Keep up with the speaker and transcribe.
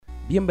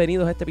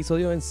Bienvenidos a este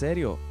episodio de En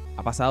Serio.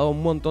 Ha pasado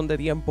un montón de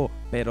tiempo,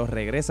 pero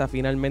regresa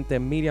finalmente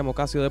Miriam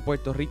Ocasio de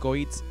Puerto Rico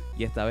Eats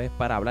y esta vez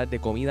para hablar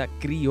de comida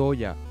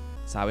criolla.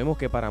 Sabemos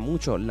que para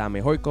muchos la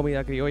mejor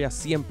comida criolla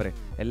siempre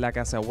es la que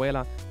hace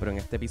abuela, pero en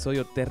este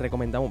episodio te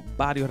recomendamos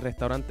varios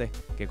restaurantes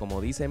que, como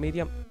dice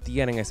Miriam,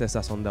 tienen ese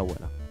sazón de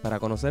abuela. Para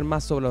conocer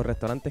más sobre los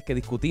restaurantes que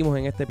discutimos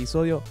en este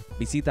episodio,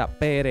 visita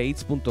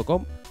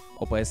preats.com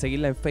o puedes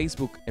seguirla en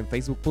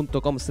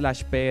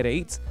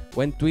facebook.com/preats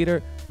o en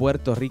Twitter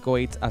Puerto Rico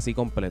Eats así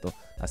completo.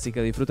 Así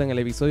que disfruten el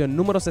episodio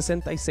número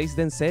 66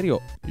 de En Serio.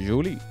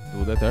 Julie,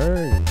 do the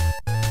turn.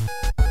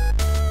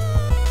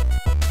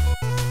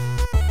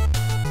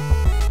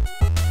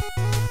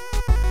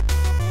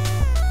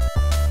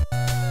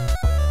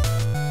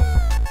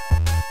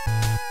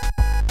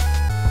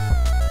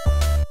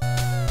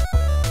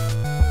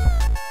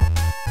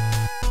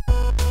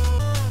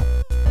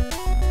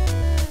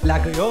 La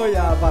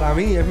criolla para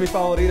mí es mi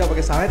favorita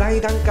porque sabe tan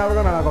y tan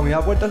cabrona. La comida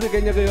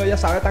puertorriqueña criolla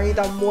sabe tan y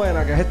tan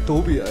buena que es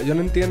estúpida. Yo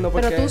no entiendo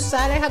por qué. ¿Pero tú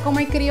sales a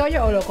comer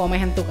criollo o lo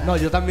comes en tu casa? No,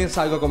 yo también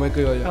salgo a comer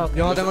criolla. Okay.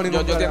 Yo no tengo ningún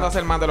Yo tiendo problema. a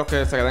ser más de los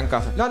que se quedan en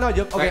casa. No,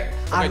 yo... Porque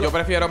algo- yo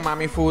prefiero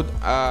mami food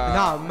a...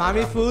 No,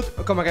 mami food,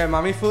 como que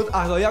mami food,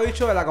 arroz y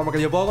habichuela, como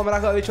que yo puedo comer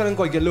arroz y habichuela en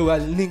cualquier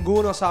lugar.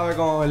 Ninguno sabe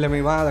como el de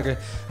mi madre, que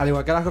al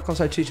igual que el arroz con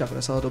salchicha, pero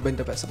esos otros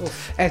 20 pesos.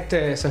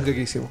 Eso es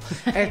riquísimo.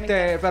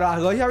 Pero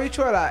arroz y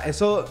habichuela,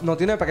 eso no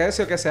tiene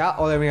precio que sea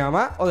o de mi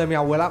mamá o de mi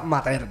abuela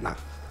materna.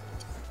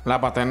 La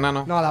paterna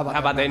no. No, la paterna.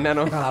 La paterna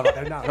no. No, la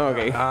paterna no. Ok.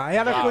 No,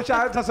 ella no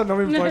escucha esto, eso no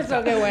me importa.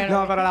 Eso, qué bueno.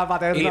 No, pero la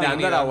paterna.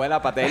 Girando a la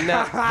abuela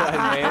paterna por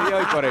el medio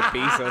y por el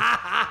piso.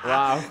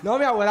 Wow. No,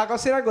 mi abuela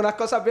cocina algunas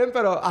cosas bien,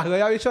 pero arroz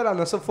y habichuela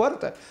no, eso es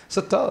fuerte. Eso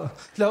es todo.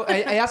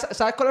 Ella,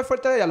 ¿sabes cuál es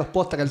fuerte de ella? Los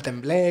postres, el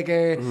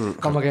tembleque,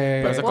 como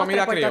que... Pero eso es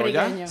comida Postre criolla.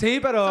 puertorriqueño. Sí,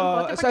 pero Son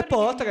postres eso es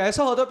postre.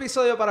 Eso es otro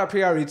episodio para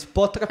Priorities.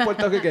 Postres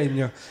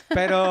puertorriqueños.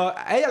 Pero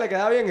a ella le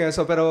queda bien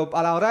eso. Pero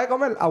a la hora de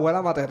comer,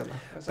 abuela materna.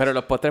 Pero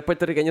los postres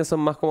puertorriqueños son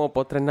más como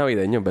postres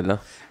navideños, ¿verdad?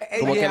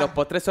 Como que yeah. los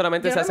postres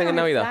solamente Yo se hacen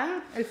creo en que Navidad.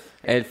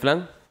 El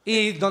flan.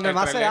 Y donde El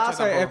más se tres leches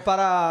hace tampoco. es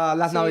para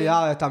las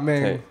navidades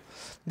también. Sí.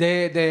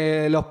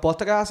 De los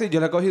postres así,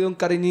 yo le he cogido un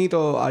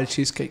cariñito al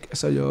cheesecake.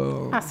 Eso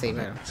yo... Ah, sí,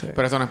 pero... Sí.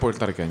 Pero eso no es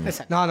puertorriqueño.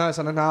 Exacto. No,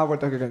 eso no es nada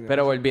puertorriqueño.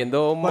 Pero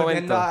volviendo un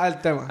Volviendo momento al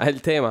tema.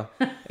 al tema.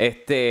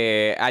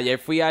 Ayer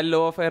fui al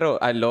Lobo Ferro,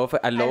 al Lobo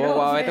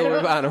Guabeto Ferro.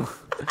 Urbano.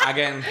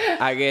 Again.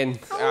 Again.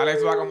 Alex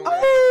va como...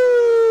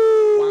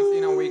 once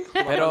in a week.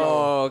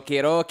 Pero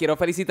quiero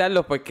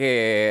felicitarlos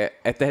porque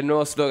este es el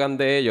nuevo slogan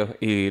de ellos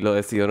y lo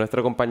decidió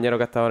nuestro compañero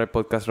que ha estado en el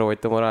podcast,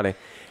 Roberto Morales.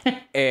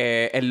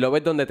 El lobo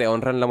es donde te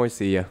honran la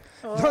morcilla.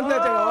 ¿Dónde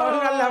te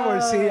honran la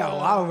morcilla?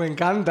 ¡Wow! Me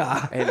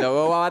encanta. El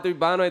logo Guabato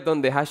Urbano es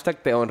donde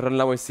 #te honran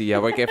la morcilla.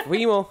 Porque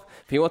fuimos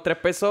 3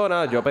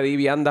 personas. Yo pedí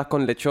viandas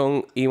con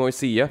lechón y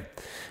morcilla.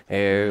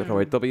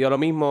 Roberto pidió lo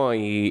mismo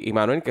y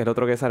Manuel, que es el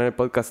otro que sale en el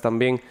podcast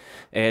también,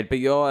 él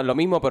pidió lo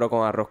mismo pero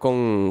con arroz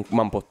con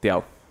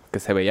mamposteado, que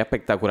se veía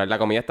espectacular. La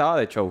comida estaba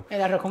de show.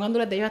 El arroz con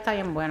gandules de ellos está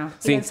bien bueno.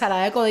 Sí. Y la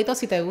ensalada de coditos,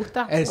 si te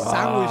gusta. El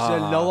sándwich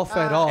del lobo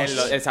feroz.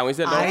 El sándwich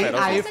del lobo Ahí,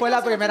 feroz. ahí fue la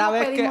Nosotros primera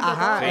vez que... pedimos de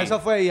Ajá, todo. eso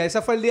fue. Y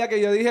ese fue el día que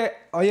yo dije...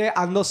 Oye,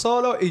 ando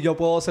solo y yo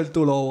puedo ser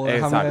tu lobo.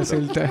 Déjame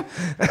Exacto. decirte.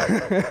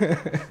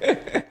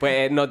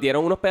 Pues nos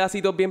dieron unos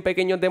pedacitos bien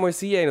pequeños de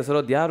morcilla y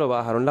nosotros, diablo,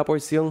 bajaron la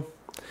porción.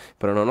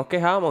 Pero no nos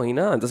quejamos y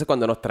nada. Entonces,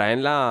 cuando nos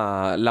traen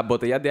las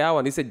botellas de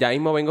agua, dice, ya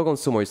mismo vengo con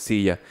su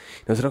morcilla.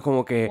 Y nosotros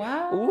como que...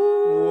 Wow.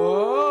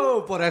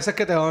 Wow, por eso es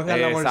que te honran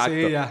la Exacto.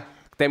 morcilla.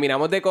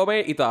 Terminamos de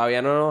comer y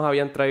todavía no nos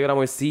habían traído la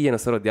morcilla. Y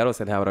nosotros, diablo,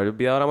 se les habrá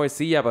olvidado la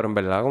morcilla, pero en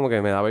verdad como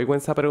que me da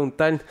vergüenza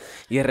preguntar.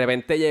 Y de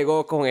repente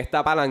llegó con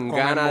esta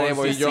palangana Con el de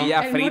morcillón.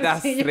 morcilla El fritas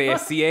morcillo.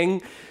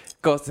 recién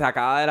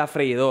sacada de la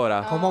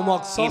freidora. Como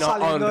moxó Y nos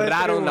saliendo del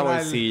honraron la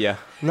tribunal. morcilla.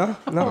 No,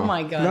 no. Oh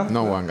my God. No.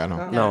 No, Wanga,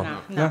 no. No.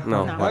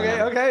 No.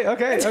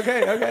 Ok,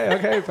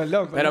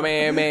 perdón. Pero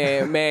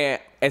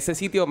ese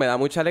sitio me da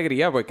mucha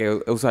alegría porque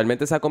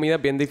usualmente esa comida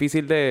es bien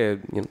difícil de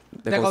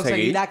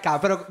conseguir acá,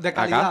 pero de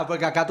calidad, Acá.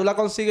 porque acá tú la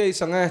consigues y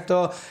son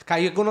estos, que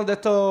hay algunos de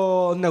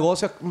estos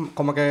negocios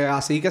como que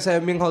así que se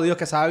ven bien jodidos,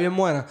 que sabe bien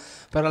buena,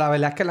 pero la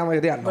verdad es que la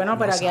mayoría no. Bueno,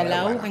 pero no aquí al sabe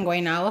lado, buena. en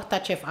Guaynabo,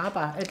 está Chef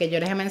Apa, el que yo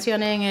les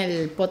mencioné en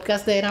el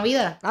podcast de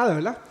Navidad. Ah, ¿de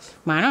verdad?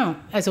 Mano,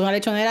 es una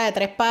lechonera de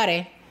 3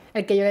 pares.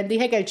 El que yo les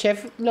dije que el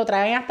chef lo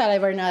traen hasta la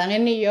Bernadette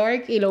en New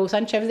York y lo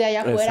usan chefs de allá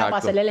afuera Exacto. para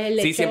hacerle el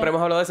lechón. Sí, siempre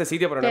hemos hablado de ese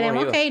sitio, pero no Tenemos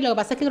hemos ido. que ir. Lo que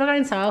pasa es que creo que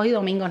en sábados y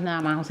domingos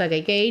nada más. O sea que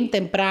hay que ir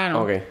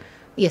temprano. Ok.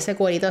 Y ese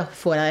cuerito es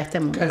fuera de este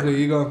mundo. Qué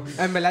rico.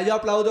 En verdad yo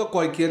aplaudo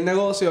cualquier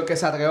negocio que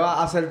se atreva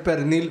a hacer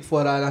pernil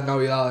fuera de las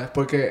navidades,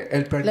 porque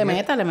el pernil... Le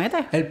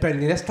mete. El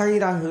pernil es tan y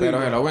tan rico.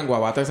 Pero hello, en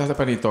Guabate se hace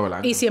pelito todo el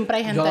año. Y siempre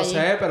hay gente Yo lo allí.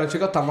 sé, pero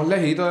chicos, estamos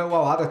lejitos de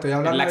Guabate. Estoy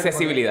hablando Es la de-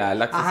 accesibilidad, es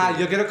la Ajá, accesibilidad.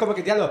 yo quiero como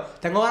que, diablo,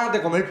 tengo ganas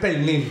de comer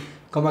pernil.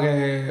 Como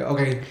que,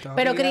 ok.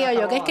 Pero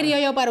criollo, ¿qué es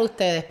criollo para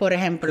ustedes, por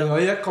ejemplo?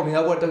 Criollo es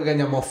comida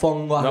puertorriqueña,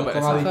 mofongo, arroz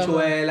pero con eso-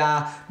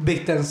 habichuelas,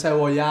 bistec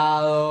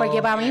encebollado.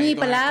 Porque para mí mi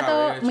con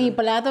escabeche. mi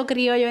plato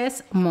criollo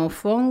es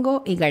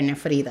mofongo y carne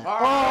frita.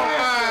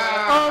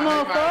 O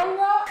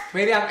mofongo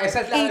Miriam,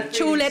 esa es la y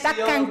definición chuletas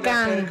de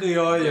cancán. ser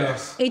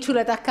criollos. y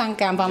chuletas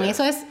cancán. Para mí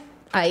eso es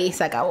ahí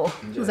se acabó.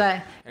 ¿Tú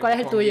sabes? ¿Cuál es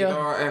el tuyo?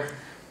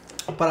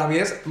 Para mí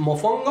es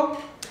mofongo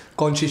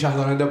con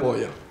chicharrones de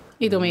pollo.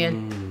 ¿Y tú, Miguel?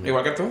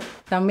 Igual que tú.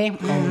 También.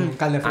 Con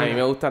carne A frita. mí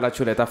me gusta la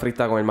chuleta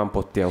frita con el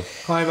manposteado.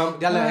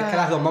 Ya es que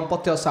las dos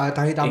manposteos saben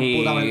tan y tan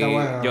putamente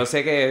buenas. Yo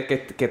sé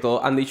que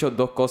todos han dicho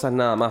dos cosas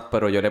nada más,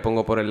 pero yo le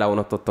pongo por el lado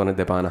unos tostones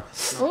de pana.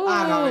 No,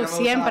 a mí no me gusta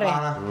siempre. la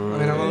pana. A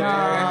mí no me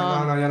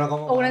gusta. No, yo no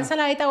como O una pana.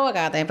 ensaladita de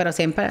aguacate, pero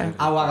siempre.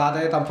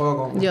 Aguacate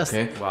tampoco como. Yo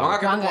sé. ¿Qué? Juanga,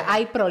 ¿qué tú Juanga, comes?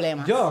 hay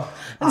problemas. ¿Yo?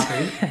 Ah,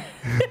 sí.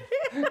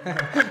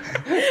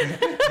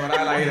 Fuera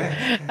del aire.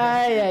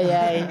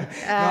 Ay.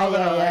 No,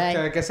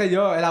 pero qué sé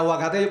yo, el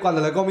aguacate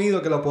cuando lo he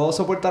comido, que lo puedo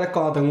soportar es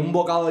cuando tengo un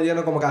bocado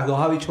lleno como que arroz,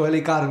 habichuelas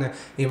y carne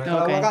y meto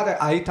Ok. el aguacate,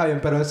 ahí está bien.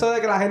 Pero eso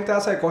de que la gente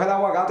coge el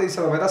aguacate y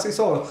se lo mete así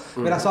solo,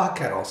 mira, eso es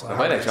asqueroso.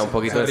 Bueno, echa un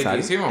poquito de sal.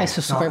 Riquísimo. Eso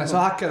es No, súper eso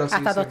bueno. es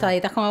asquerosísimo. Hasta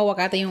tostaditas con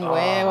aguacate y un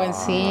huevo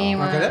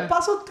encima. ¿Qué les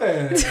pasa a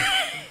ustedes?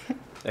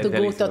 Es Tu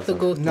gusto, delicioso. tu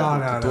gusto.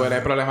 No. Tú eres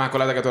el problema,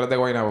 acuérdate que tú eres de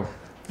Guaynabo.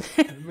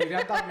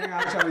 Miriam también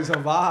ha hecho mis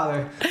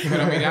bájale.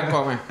 Pero Miriam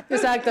come.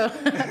 Exacto.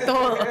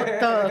 todo.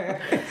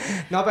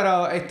 No,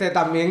 pero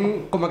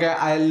también como que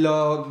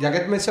ya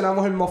que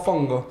mencionamos el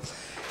mofongo,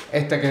 que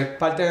es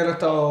parte de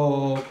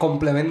nuestro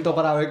complemento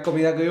para ver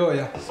comida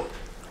criolla,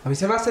 a mí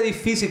se me hace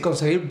difícil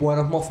conseguir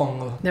buenos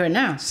mofongos. ¿De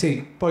verdad?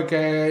 Sí,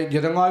 porque yo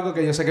tengo algo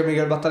que yo sé que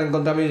Miguel va a estar en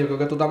contra de mí, yo creo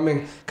que tú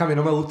también, que a mí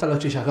no me gustan los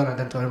chicharrones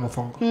dentro del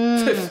mofongo.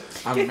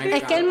 A mí me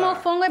Es que el encanta.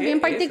 mofongo es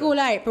bien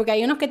particular, porque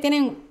hay unos que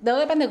tienen,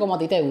 depende de cómo a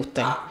ti te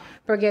guste.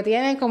 Porque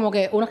tienen como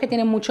que unos que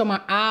tienen mucho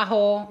más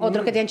ajo,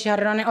 otros que tienen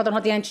chicharrones, otros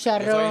no tienen Yo soy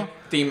chicharrón.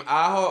 team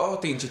ajo o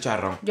team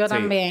chicharrón. Yo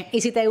también.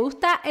 Y si te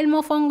gusta el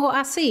mofongo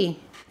así,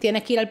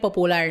 tienes que ir al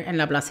popular en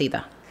la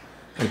placita.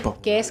 El pop.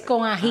 Que es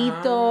con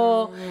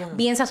ajito,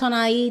 bien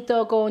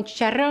sazonadito, con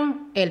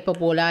chicharrón, el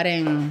popular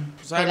en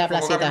 ¿Sabes? la El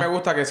mofongo que a mí placita. me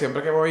gusta, que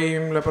siempre que voy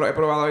he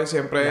probado y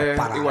siempre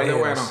Los es igual de panaderos.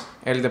 bueno.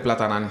 El de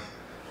platanal.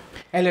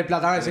 El de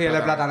platanal, sí, el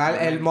de platanal.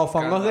 El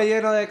mofongo es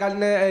relleno de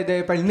carne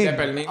de pernil. De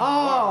pernil.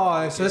 Oh,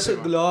 eso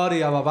es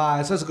gloria,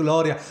 papá, eso es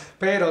gloria.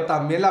 Pero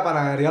también la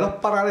panadería Los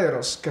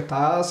Panaderos, que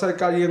está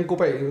cerca allí en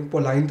Cupey,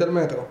 por la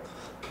Intermetro.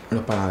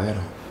 Los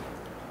panaderos.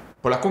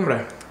 ¿Por las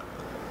cumbres?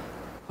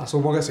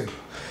 Asumo que sí.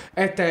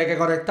 Que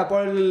conecta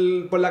por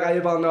la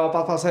calle para donde va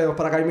para paseos,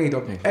 para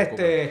Caimito.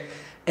 Sí,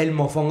 El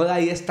mofongo de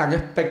ahí es tan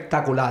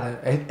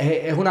espectacular.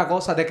 Es una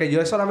cosa de que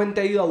yo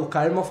solamente he ido a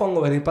buscar el mofongo,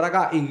 venir para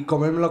acá y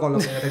comérmelo con lo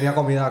que tenía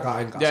comida acá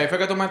en Y casa. ahí fue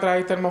que tú me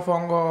trajiste el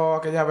mofongo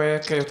aquella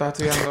vez que yo estaba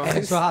estudiando. Eso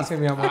es así,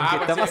 mi amor. ¿Qué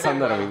está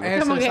pasando ahora mismo? Eso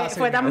Como es que así,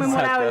 fue tan mi amor.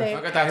 memorable.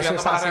 No, que estaba Eso estudiando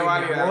es para así, mi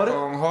reválida amor.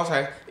 con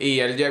José y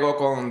él llegó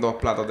con 2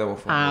 platos de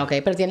mofongo. Ah, ok.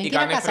 Pero tienen Y que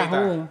ir a carne frita.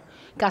 Casajú.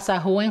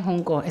 Casajú en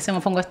Junco. Ese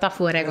mofongo está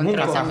fuera de control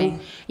Junco.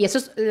 también. Y eso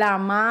es la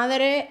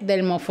madre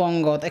del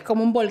mofongo. Es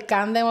como un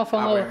volcán de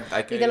mofongo. bueno,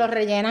 hay que Y te lo ir.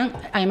 rellenan.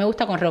 A mí me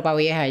gusta con ropa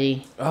vieja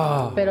allí.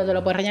 Pero te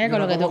lo puedes rellenar Yo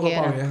con no lo que tú como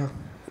ropa quieras. vieja.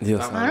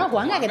 Dios. Mano,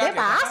 Juanga, ¿qué te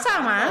pasa,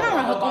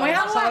 mano? No comes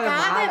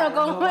aguacate, no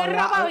comes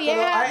ropa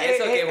vieja.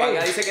 Eso que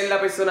Juanga dice que es la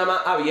persona más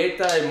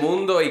abierta del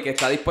mundo y que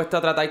está dispuesta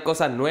a tratar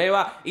cosas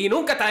nuevas y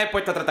nunca está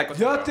dispuesta a tratar cosas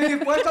Yo nuevas. estoy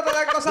dispuesto a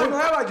tratar cosas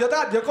nuevas.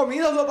 Yo he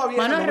comido ropa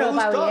vieja. Mano, no me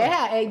ropa gustó.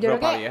 vieja. Yo Ropa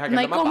creo que vieja, que no es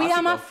hay lo más comida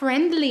básico. más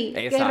friendly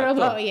que Exacto.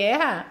 ropa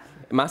vieja.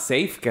 Más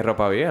safe que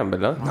ropa vieja,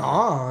 ¿verdad?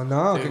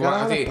 No, Sí, ¿qué bueno,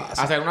 carajo sí, les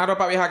pasa? hacer una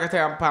ropa vieja que esté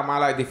para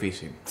mala es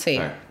difícil.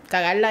 Sí.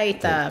 Cagarla ahí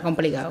está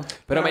complicado.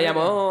 Pero me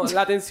llamó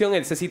la atención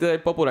ese sitio del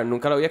Popular.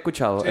 Nunca lo había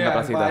escuchado Sí, en la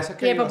para placita. eso es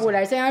que Y el iba a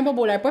popular se llama el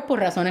popular pues por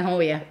razones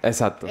obvias.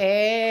 Exacto.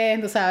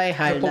 Tú sabes,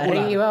 jalda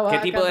popular. arriba, ¿Qué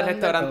vaca, tipo de dando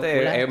restaurante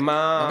popular. es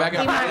más...? No vea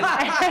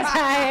que-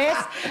 Esa es,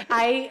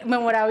 hay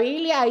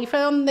memorabilia, ahí fue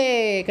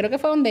donde, creo que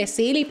fue donde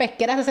Silly y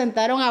Pesquera se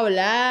sentaron a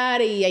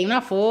hablar y hay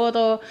una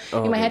foto.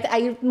 Ok. Imagínate,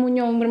 hay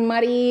Muñoz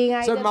Marín.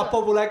 hay Eso es de más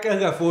todo. popular que el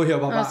refugio,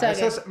 papá. O sea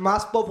Eso que- es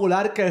más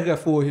popular que el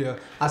refugio.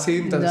 Así de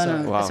intenso.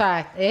 No, Wow. o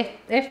sea, es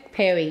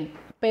heavy.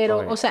 Pero,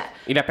 Ok. o sea,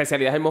 ¿Y la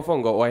especialidad es el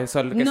mofongo o es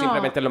eso que no,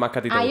 simplemente es lo más que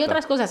a ti te hay gusta?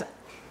 otras cosas.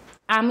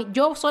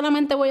 Yo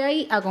solamente voy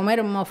ahí a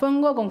comer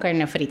mofongo con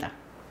carne frita.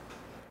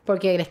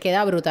 Porque les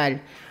queda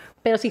brutal.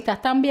 Pero si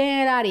estás también en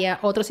el área,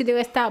 otro sitio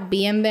que está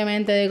bien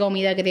demente de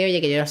comida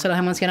criolla, que yo ya se los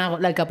he mencionado,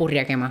 la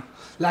alcapurria quema.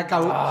 Sabes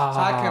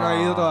que no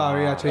he ido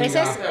todavía, chica.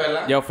 Ese es- ¿De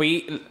verdad? Yo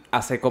fui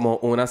hace como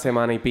una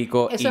semana y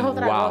pico Eso y es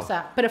otra wow.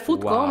 cosa. Pero es food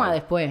coma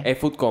después. Es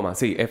food coma,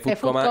 sí. Es food Es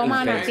food coma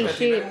coma, no, intenso. sí.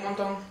 Tiene un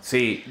montón.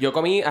 Sí, yo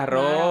comí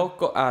arroz,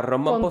 arroz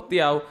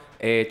manposteado,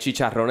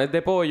 chicharrones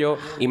de pollo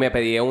y me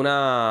pedí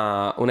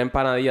una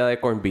empanadilla de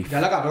corned beef.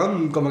 Ya la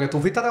cabrón, como que tú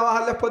fuiste a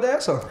trabajar después de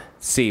eso.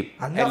 Sí,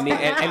 Anda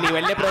el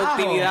nivel de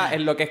productividad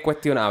es lo que es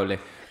cuestionable.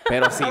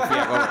 Pero sí, fui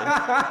a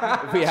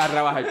comer. Fui a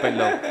trabajar,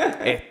 perdón.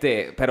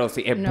 Pero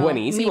sí, es No,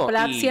 buenísimo.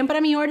 y- Siempre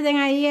mi orden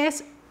ahí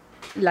es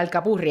la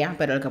alcapurria,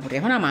 pero la alcapurria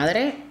es una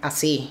madre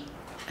así,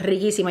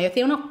 riquísima. Ellos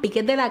tienen unos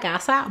piques de la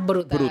casa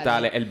brutales.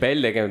 brutales. El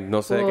verde, que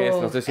no sé de qué es,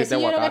 no sé si es de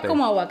Ese yo creo que aguacate. es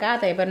como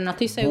aguacate, pero no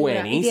estoy segura.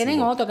 Buenísimo. Y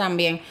tienen otro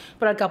también.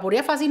 Pero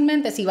alcapurria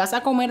fácilmente, si vas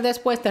a comer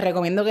después, te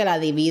recomiendo que la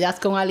dividas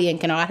con alguien,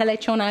 que no hagas la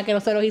lechona, que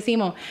nosotros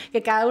hicimos,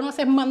 que cada uno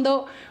se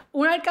mandó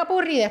una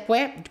alcapurria y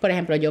después, por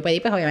ejemplo, yo pedí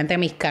pues obviamente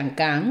mis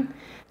cancán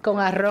con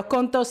arroz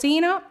con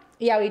tocino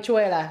y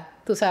habichuelas,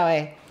 tú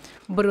sabes.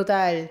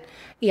 brutal.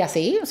 Y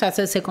así, o sea,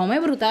 se come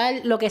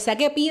brutal. Lo que sea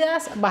que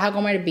pidas, vas a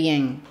comer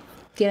bien.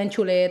 Tienen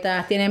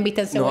chuletas, tienen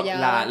vista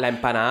encebollada. La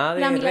empanada de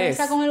la res.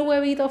 milanesa con el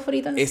huevito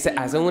frito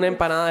encima. Hacen una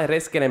empanada de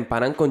res que la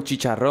empanan con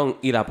chicharrón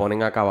y la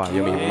ponen a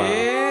caballo misma.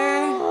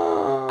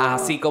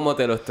 Así como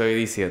te lo estoy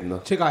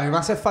diciendo. Chicas, a mí me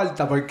hace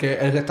falta porque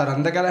el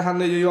restaurante que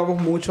Alejandro y yo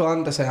íbamos mucho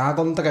antes se llama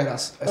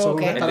Contreras. Eso es un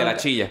Ok. El de la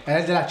chilla. Es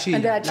el de la chilla.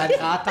 El de la La chilla.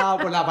 entrada estaba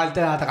por la parte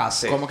de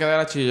atrás. ¿Cómo queda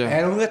la chilla?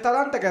 Era un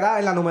restaurante que era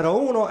en la número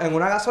 1, en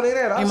una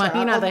gasolinera. Se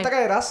Imagínate. llama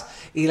Contreras.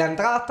 Y la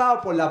entrada estaba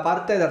por la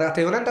parte de atrás.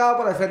 Tenía una entrada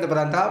por el frente, pero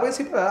la entrada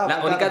principal era la Las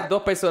parte de únicas atrás.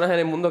 2 personas en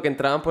el mundo que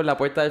entraban por la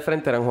puerta del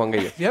frente eran Juan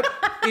y yo. Yep.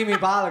 Y mi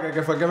padre,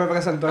 que fue el que me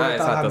presentó el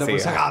Exacto, restaurante, sí.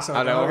 por si acaso.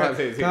 Hablamos Tengo más,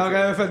 que, sí, sí, tengo sí. que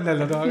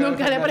defenderlo. tengo que Nunca le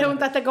defenderlo.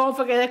 preguntaste cómo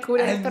fue que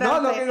descubrió el No,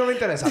 restaurante. no me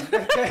interesa.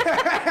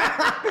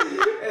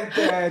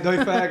 Doy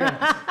fe de que no.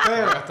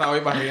 Pero Yo estaba hoy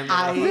barriendo.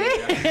 ahí...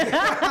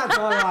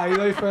 no, ahí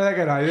doy fe de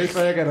que no. Ahí doy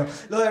fe de que no.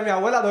 Lo de mi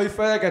abuela doy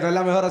fe de que no es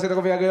la mejor haciendo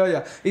comida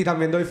criolla. Y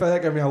también doy fe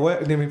de que mi abuela...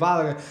 Ni mi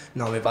padre...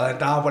 No, mi padre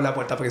entraba por la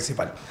puerta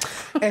principal.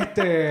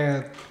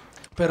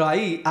 Pero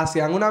ahí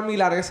hacían una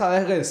milanesa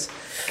de res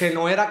que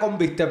no era con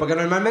bistec, porque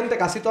normalmente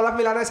casi todas las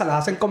milanesas las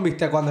hacen con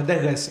bistec cuando es de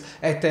res.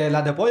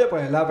 Las de pollo,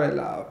 pues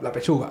la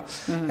pechuga.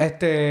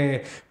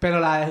 Pero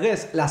la de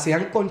res la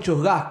hacían con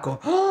churrasco.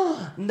 ¡Oh!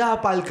 Da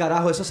pa'l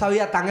carajo, eso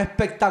sabía tan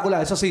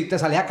espectacular. Eso sí, te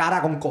salía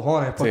cara con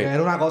cojones, porque Sí.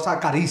 era una cosa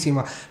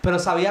carísima. Pero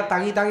sabía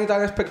tan y tan y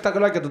tan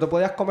espectacular que tú te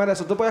podías comer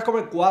eso. Tú podías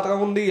comer 4 en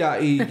un día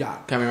y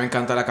ya. Que a mí me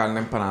encanta la carne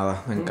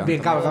empanada. Me encanta.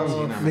 Bien cabrón, Me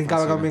fascina, bien me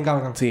cabrón, fascina. bien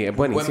cabrón. Sí, es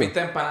Buen buenísimo.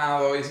 bistec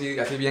empanado y sí,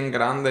 así bien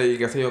grande y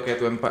qué sé yo, que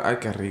tú Ay,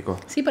 qué rico.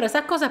 Sí, pero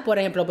esas cosas, por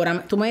ejemplo,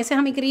 tú me dices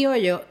a mi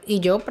criollo y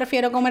yo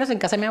prefiero comer eso en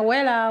casa de mi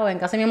abuela o en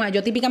casa de mi mamá.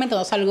 Yo típicamente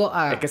no salgo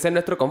a... Es que ese es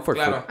nuestro comfort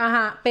Claro. food.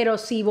 Ajá, pero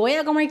si voy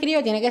a comer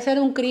criollo, tiene que ser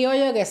un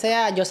criollo que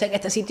sea... Yo sé que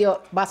este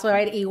sitio va a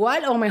saber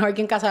igual o mejor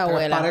que en casa de Pero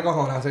abuela. pare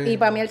cojones, sí. Y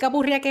para mí el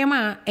capurria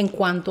quema en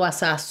cuanto a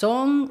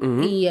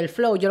sazón y el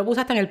flow. Yo lo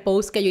puse hasta en el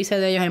post que yo hice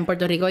de ellos en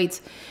Puerto Rico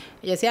Eats.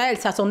 Yo decía, el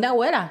sazón de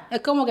abuela.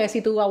 Es como que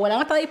si tu abuela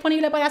no está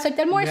disponible para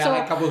hacerte almuerzo,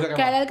 Dale el capurria quemado.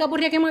 que haga el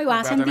capurria quemado y vas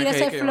a Voy a sentir tener que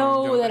ese ir, que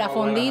flow yo no de la tengo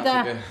abuela,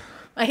 fondita.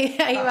 así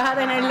que- Ahí vas a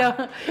tenerlo.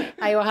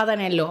 Ahí vas a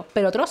tenerlo.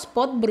 Pero otro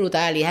spot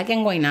brutal, y es aquí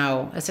en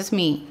Guaynabo. Ese es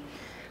mi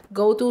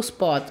go-to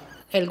spot,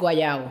 el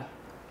guayabo.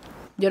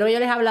 Yo creo que yo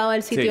les he hablado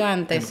del sitio Sí,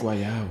 antes. El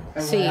guayabo.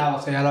 El Sí.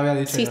 guayabo, sí, ya lo había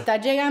dicho. Si ya.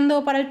 estás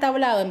llegando para el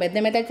tablado, en vez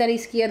de meterte a la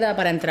izquierda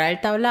para entrar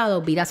al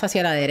tablado, viras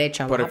hacia la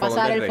derecha. Por Vas a el fogón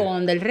pasar del el rey.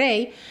 fogón del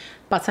rey,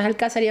 pasas el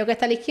caserío que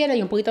está a la izquierda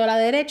y un poquito a la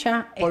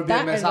derecha Por está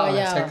bien me el sabe,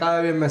 guayabo. cerca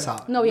de bien me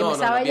sabe. No, bien me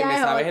sabe Bien ya me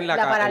es sabe en la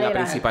paralela.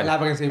 principal. La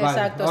principal.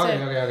 Exacto. Ok,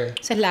 ese, ok.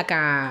 esa es la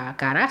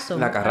Carazo.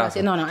 La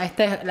Carrazo. No,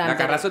 esta es la La anterior.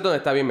 Carrazo es donde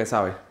está bien me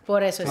sabe.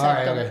 Por eso, Ok,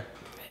 exacto. ok.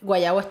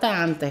 Guayabo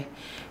está antes.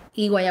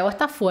 Y Guayabo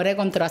está fuera de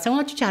control. Hacen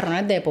unos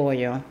chicharrones de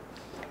pollo.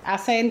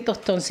 Hacen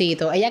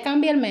tostoncitos. Ella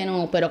cambia el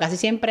menú, pero casi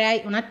siempre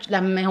hay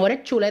las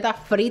mejores chuletas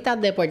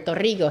fritas de Puerto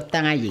Rico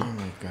están allí. Oh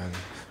my God.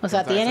 O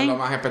sea, Eso es tienen lo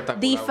más espectacular,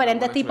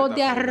 diferentes una tipos de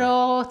chuleta frita.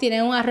 arroz.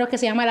 Tienen un arroz que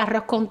se llama el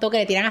arroz con toque.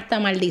 Le tiran hasta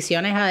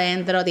maldiciones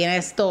adentro.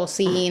 Tienes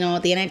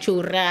tocino, tiene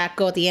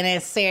churrasco, tiene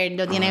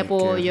cerdo, tiene Ay, qué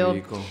pollo.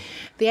 rico.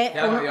 Tiene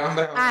Ya me dio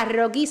hambre.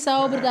 arroz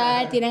guisado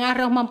brutal. Tienen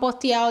arroz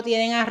mamposteado.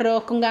 Tienen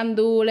arroz con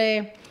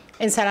gandules.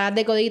 Ensaladas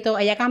de codito.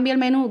 Ella cambia el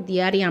menú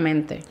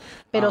diariamente.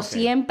 Pero ok.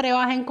 siempre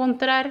vas a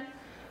encontrar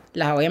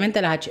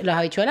obviamente las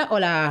habichuelas o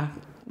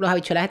los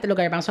habichuelas lo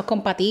que llaman son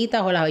con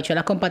patitas o las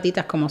habichuelas con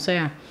patitas, como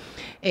sea.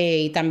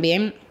 Y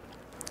también,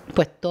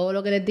 pues todo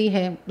lo que les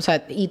dije, o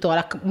sea, y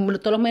todos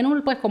los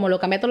menús, pues como lo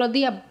cambia todos los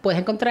días, puedes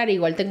encontrar,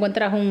 igual te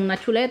encuentras una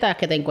chuleta,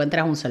 que te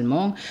encuentras un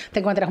salmón, te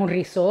encuentras un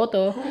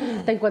risotto,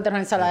 te encuentras una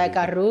ensalada de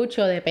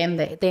carrucho,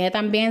 depende. Tiene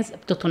también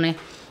tostones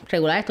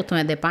regulares,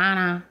 tostones de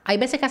pana. Hay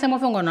veces que hace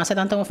mofongo, no hace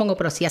tanto mofongo,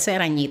 pero sí hace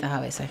arañitas a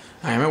veces.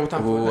 A mí me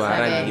gustan full las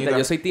Arañita. arañitas.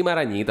 Yo soy team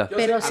arañita.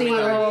 Pero a sí, mí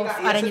arañita,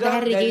 y arañitas ese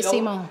es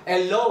riquísimo.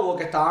 El lobo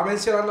que estaba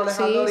mencionando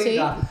Alejandro Sí,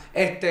 ahorita,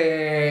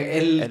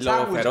 el El lobo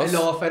sándwich, feroz. el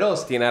lobo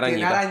feroz Tiene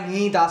arañitas.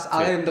 arañitas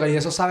adentro y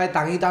eso sabe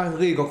tan y tan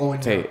rico,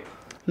 coño. Sí.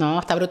 No,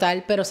 está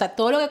brutal. Pero, o sea,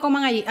 todo lo que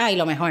coman allí... y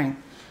lo mejor.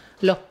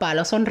 Los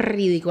palos son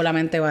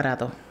ridículamente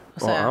baratos.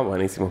 O sea,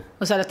 Buenísimo.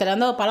 le estoy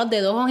dando palos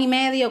de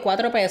 2.50,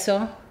 4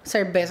 pesos.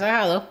 Cervezas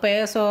a 2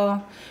 pesos.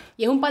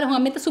 Y es un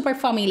ambiente súper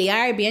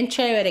familiar, bien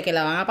chévere, que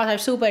la van a pasar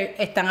súper.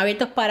 Están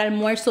abiertos para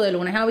almuerzo de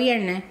lunes a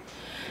viernes.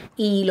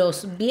 Y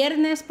los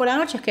viernes por la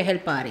noche es que es el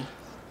party.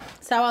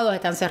 Sábados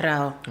están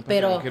cerrados.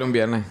 Pero... Quiero un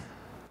viernes.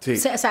 Sí.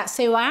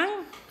 se van,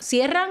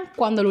 cierran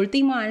cuando el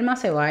último alma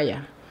se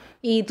vaya.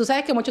 Y tú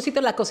sabes que muchos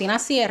sitios las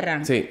cocinas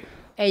cierran. Sí.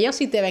 Ellos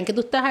si te ven que tú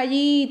estás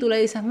allí y tú le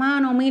dices,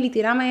 mano, Mili,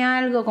 tírame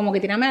algo, como que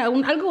tírame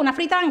algo, una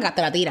fritanga,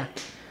 te la tira.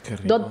 Qué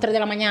rico. 2, 3 de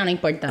la mañana, no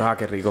importa. Ah,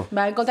 qué rico.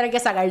 Vas a encontrar que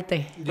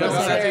sacarte. Yo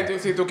No sé sé, que-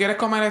 si tú quieres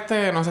comer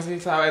no sé si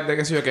sabes de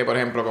qué sé yo qué, por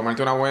ejemplo,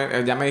 comerte una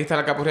buena, ya me diste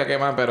la capurria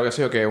quema, pero qué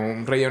sé yo qué,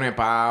 un relleno de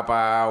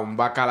papa, un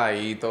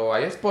bacalaíto,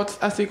 hay spots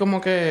así como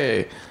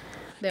que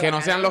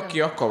no sean los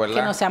kioscos, ¿verdad?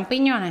 Que no sean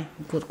piñones.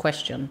 Good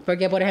question.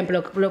 Porque, por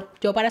ejemplo,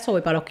 yo para eso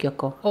voy para los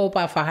kioscos. O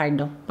para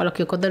Fajardo. Para los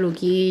kioscos de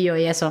Luquillo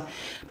y eso.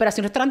 Pero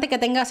así un restaurante que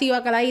tenga así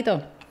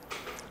bacalaíto.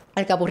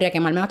 Alcapurria, que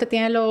más o menos te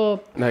tienen los...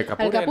 La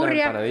alcapurria y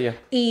la empanadilla.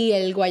 Y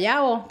el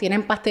guayabo,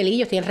 tienen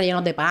pastelillos, tienen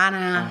rellenos de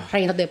pana,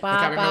 rellenos de Es que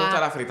papa. a mí me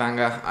gusta la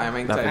fritanga. A mí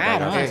me encanta.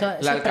 Claro, eso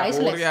La es priceless.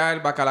 alcapurria, el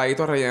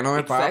bacalaíto relleno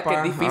de papa. ¿Sabes que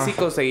es difícil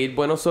conseguir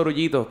buenos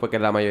sorullitos? Porque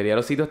la mayoría de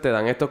los sitios te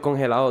dan estos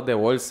congelados de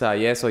bolsa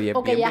y eso. Y es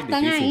O que bien, ya bien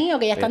están difícil. ahí, o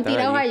que ya están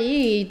tirados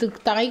allí y tú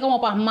estás ahí como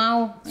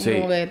pasmado. Sí.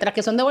 Como que tras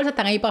que son de bolsa,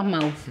 están ahí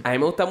pasmados. A mí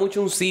me gusta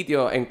mucho un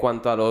sitio en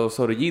cuanto a los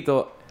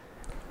sorullitos.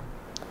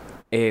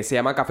 Se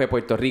llama Café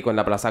Puerto Rico, en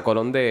la Plaza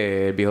Colón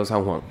del Viejo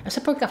San Juan. Eso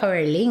es por Café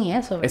Berlín y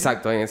eso. ¿verdad?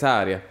 Exacto, en esa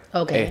área.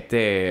 Ok. Y es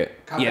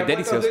 ¿Café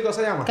delicioso. Puerto Rico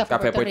se llama?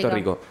 Café Puerto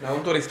Rico. No es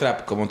un tourist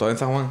trap, como todo en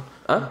San Juan.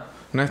 ¿Ah?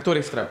 No es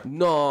tourist trap.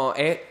 No,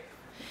 es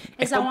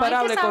Esa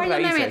comparable con hay que saber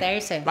dónde raíces.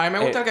 meterse. A mí me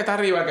gusta el que está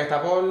arriba, el que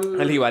está por...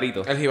 El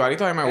jibarito. El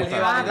jibarito a mí me gusta.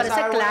 jibarito pero ese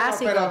sabe es bueno,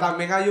 clásico. pero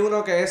también hay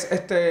uno que es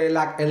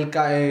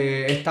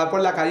está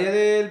por la calle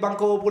del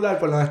Banco Popular,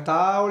 por donde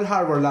está Old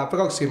Harbor, la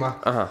próxima.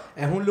 Ajá.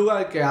 Es un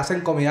lugar que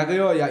hacen comida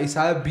criolla y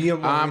sabe bien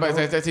Ah, bonito.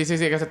 pues sí, que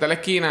se está en la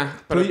esquina.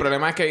 Pero el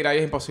problema es que ir ahí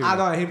es imposible. Ah,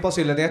 no, es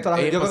imposible. Tienes toda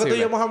la... Es Yo creo que tú y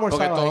yo hemos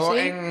imposible. almorzado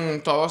Porque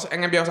ahí. todos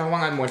en el Viejo San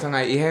Juan almuerzan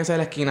ahí. Y es ese de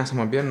la esquina, se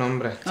me olvidó el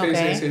nombre. Sí,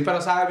 Ok. sí, pero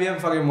sabe bien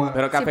fucking bueno.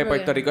 Pero Café pero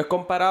Puerto bien. Rico es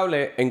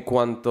comparable en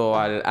cuanto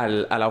a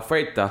la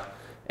oferta.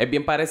 Es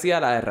bien parecida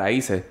a la de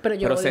raíces. Pero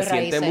yo se odio siente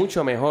raíces.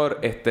 mucho mejor.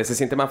 Se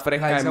siente más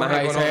fresca, Raíces es más es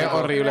Raíces es económico.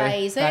 horrible.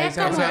 Raíces Raíces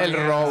es como... es el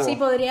robo.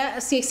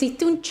 Si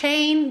existe un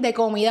chain de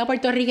comida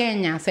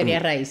puertorriqueña, sería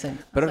raíces.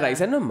 Pero O sea,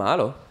 raíces no es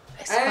malo.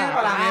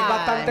 Para mí es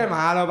bastante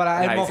malo. El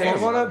Raíces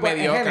mofongo no es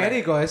Mediocre.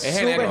 genérico. Es súper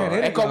genérico.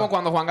 genérico. Es como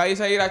cuando Juanga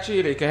dice ir a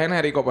Chile, que es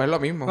genérico, pues es lo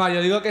mismo. No,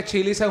 yo digo que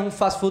Chili's es un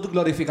fast food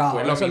glorificado.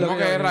 Pues lo Eso es mismo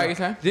que yo es digo.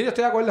 raíces. Sí, yo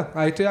estoy de acuerdo.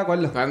 Ahí estoy de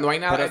acuerdo. O sea, no hay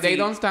nada. Pero They sí.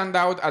 don't stand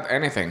out at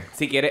anything.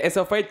 Si quieres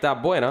esa oferta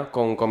buena,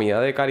 con comida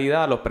de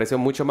calidad, los precios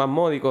mucho más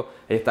módicos,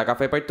 está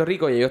Café Puerto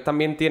Rico y ellos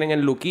también tienen el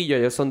Luquillo.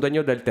 Ellos son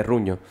dueños del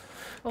Terruño,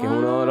 que es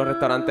uno de los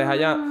restaurantes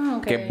allá,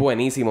 ok. que es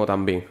buenísimo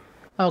también.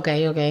 Ok.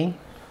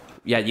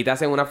 Y allí te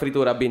hacen unas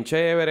frituras bien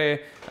chéveres,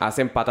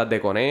 hacen patas de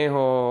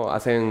conejo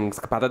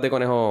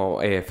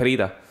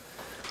fritas.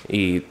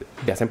 Y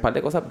te hacen un par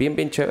de cosas bien,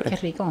 bien Qué chéveres.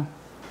 rico.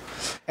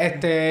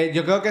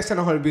 Yo creo que se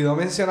nos olvidó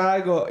mencionar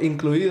algo,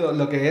 incluido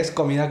lo que es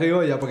comida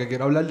criolla, porque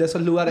quiero hablar de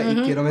esos lugares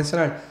y quiero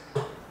mencionar,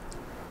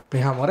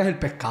 mis amores, el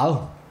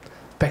pescado.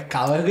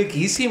 Pescado es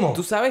riquísimo.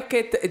 Tú sabes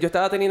que yo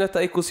estaba teniendo esta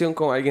discusión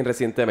con alguien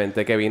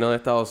recientemente que vino de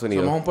Estados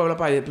Unidos. Somos un pueblo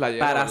playero. Para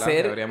 ¿verdad?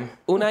 hacer Deberíamos.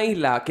 una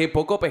isla que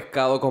poco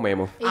pescado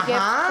comemos. Y que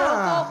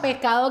Ajá. poco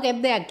pescado que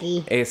es de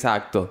aquí.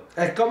 Exacto.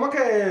 Es como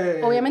que...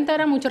 Obviamente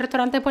ahora muchos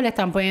restaurantes pues le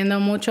están poniendo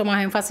mucho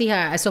más énfasis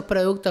a esos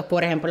productos.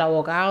 Por ejemplo, el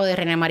abocado de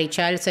René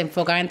Marichal se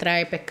enfoca en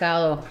traer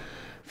pescado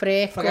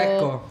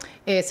fresco.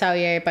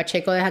 Xavier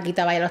Pacheco de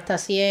Jaquita Valle lo está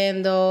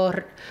haciendo.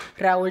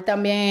 Raúl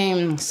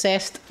también se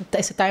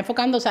está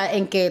enfocando, o sea,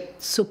 en que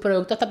sus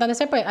productos tratan de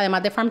ser, pues,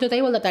 además de farm to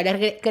table, tratar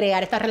de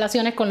crear estas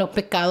relaciones con los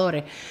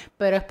pescadores.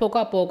 Pero es poco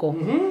a poco.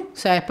 O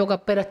sea, es poco.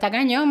 Pero está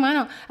cañón,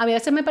 mano. A mí a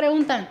veces me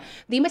preguntan,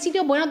 dime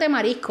sitios buenos de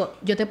marisco.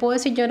 Yo te puedo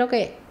decir, yo creo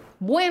que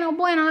buenos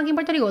aquí en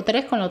Puerto Rico,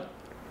 3 con los...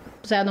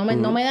 O sea, no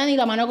me da ni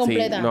la mano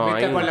completa. no.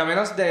 Viste, hay- por lo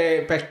menos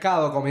de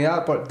pescado,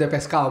 comida de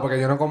pescado, porque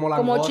yo no como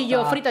langosta. Como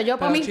chillo frito. Yo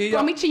para mí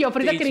chillo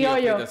frito Sí, es criollo.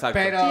 chillo frito, exacto.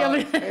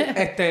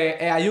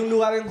 Pero hay un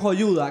lugar en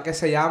Joyuda que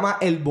se llama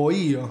El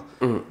Bohío.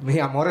 Mis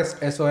amores,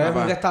 eso es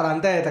Papá. un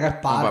restaurante de 3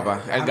 pares.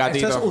 Papá, el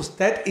gatito. Eso es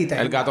usted y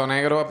tenga. El gato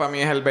negro para mí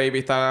es el baby,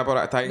 está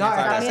ahí. No, en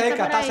esa está área.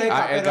 seca, está seca.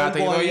 Ah, el pero el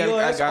gatito y el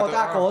bohío es gato.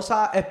 otra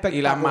cosa espectacular.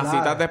 Y las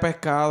masitas de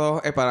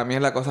pescado, para mí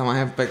es la cosa más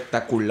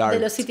espectacular. De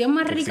los sitios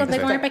más ricos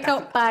de comer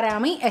pescado, para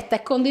mí está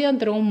escondido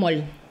entre un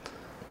mall.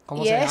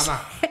 ¿Cómo Y se es-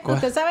 llama?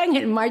 Ustedes saben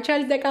el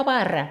Marshall de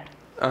Caparra.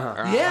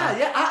 Ajá.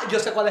 Yeah. Ah, yo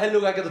sé cuál es el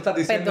lugar que tú estás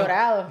diciendo. Pez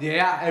Dorado.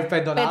 Yeah, el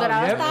Pez Dorado. Pez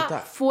Dorado bien. está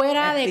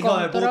fuera de Hijo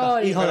de puta,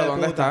 control. hijo ¿Pero de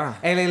dónde puta.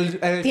 está? En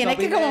el Tienes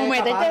que shopping como de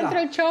meterte Caparra. dentro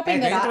del shopping.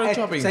 Está- Dentro del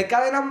shopping.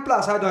 cerca de Nan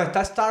Plaza, donde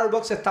está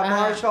Starbucks, está Ajá.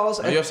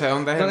 Marshalls. No, yo sé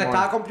dónde es el donde mall.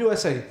 estaba con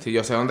USA. Sí,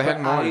 yo sé dónde es el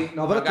mall. Ahí.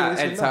 No, pero estoy Acá, él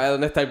diciendo. sabe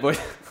dónde está el boy.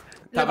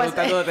 Está Lo pasa-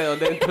 preguntando de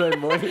dónde dentro del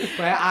mall.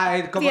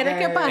 Pues, como Tienes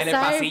que pasar. En el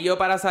pasillo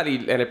para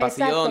salir, en el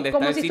pasillo Exacto, donde está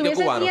como el si sitio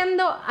estuviese cubano.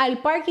 yendo al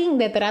parking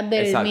detrás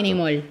del Exacto. mini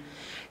mall.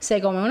 Se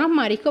come unos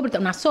mariscos,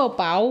 una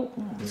sopa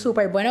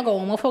súper bueno con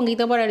un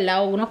mofonguito por el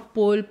lado, unos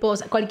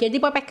pulpos, cualquier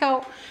tipo de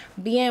pescado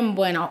bien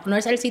bueno. No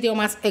es el sitio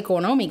más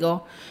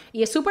económico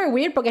y es súper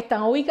weird porque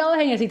están ubicados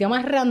en el sitio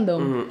más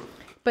random.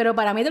 Pero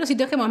para mí es de los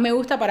sitios que más me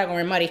gusta para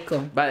comer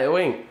marisco. Vale,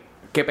 Wayne,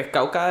 ¿qué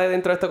pescado cae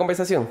dentro de esta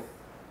conversación?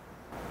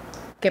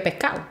 ¿Qué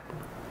pescado?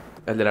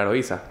 El de la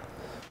Loíza.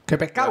 ¿Qué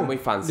pescado? Es muy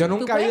fancy. Yo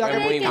nunca he ido a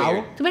crees qué que-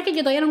 pescado. ¿Tú ves que yo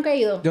todavía nunca he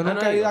ido? Yo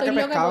nunca he ido a qué Estoy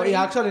loca pescado. por Y ir.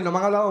 actually no me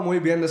han hablado muy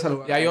bien de ese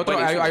lugar. Y hay otro,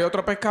 Buenísimo. hay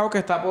otro pescado que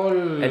está por...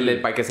 El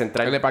del Parque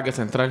Central. El de Parque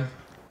Central.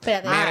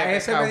 Espérate. Ah,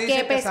 ese me dice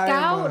 ¿Qué que sabe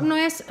pescado bueno. no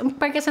es un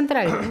parque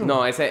central?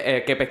 No,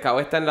 ese que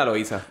pescado está en la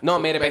Loíza. No,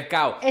 mire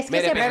pescado. Es que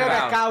Mere ese- Mere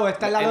pescado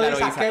está en la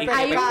Loíza. ¿Qué ¿Y qué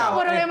Hay un pescado?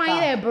 problema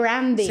ahí de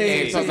branding. Sí,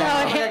 Eso sí, no.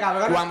 ¿sabes? Oye,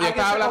 cabrón, Cuando yo alguien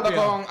estaba se hablando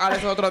copió. con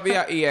Alex el otro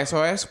día, y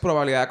eso es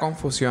probabilidad de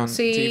confusión.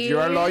 Sí. Si if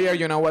you're a lawyer,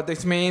 you know what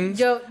this means.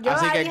 Yo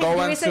Así que ahí go and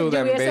hubiese, sue yo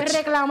them, hubiese bitch.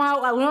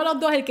 reclamado a uno de los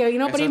dos, el que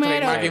vino Eso es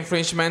primero. trademark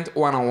infringement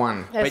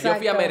 101. Pues yo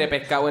fui a Exacto. Mere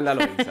Pescado en la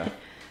Loíza.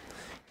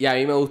 Y a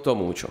mí me gustó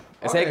mucho.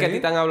 Ese es el que a ti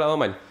te han hablado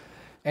mal.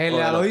 El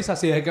de Aloisa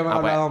sí es el que me ha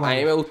hablado pues, mal. a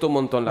mí me gustó un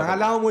montón Me la han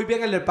hablado muy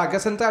bien el del Parque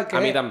Central. A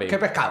mí también. ¿Qué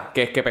pescado?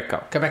 ¿Qué es qué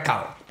pescado? ¿Qué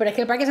pescado? Pero es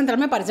que el Parque Central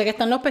me parece que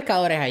están los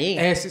pescadores allí.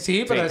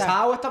 Sí, pero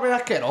esa agua está medio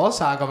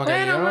asquerosa. Como que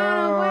Bueno, yo...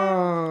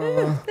 mano,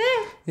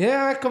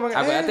 Yeah, es como que...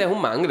 Acuérdate, es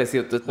un mangre.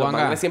 ¿Sí? Los Juanga.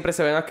 mangres siempre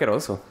se ven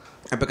asquerosos.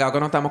 El pescado que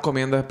nos estamos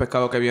comiendo es el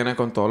pescado que viene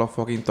con todos los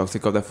fucking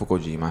tóxicos de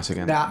Fukushima. Así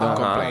que Ya, no ok,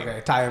 complain.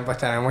 está bien, pues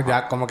tenemos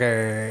ya como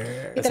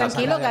que... Y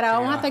tranquilo, que ahora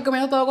vamos a estar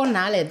comiendo todo con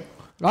Nalet.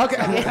 Ok.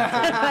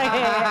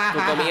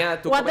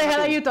 ¿Tú What the comes hell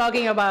are atún? you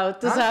talking about?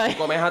 Tú ¿Tú sabes.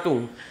 comes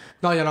atún?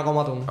 No, yo no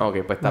como atún. Ok,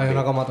 pues está No, yo bien.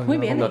 no como atún. Muy yo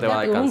no bien. No te va a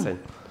dar Atún. cáncer.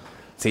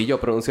 Sí, yo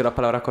pronuncio las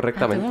palabras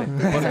correctamente.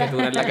 Porque tú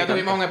eres la Es que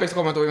tuvimos un episodio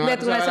como tuvimos De un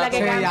tú eres la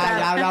episodio que de Sí, atún. canta.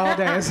 ya hablamos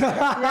de eso.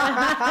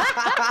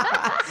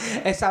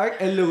 ¿Sabes?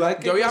 El lugar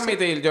que... Yo voy a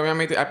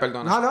admitir. Ay,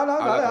 perdona. No,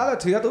 Habla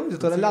dale, sigue tú.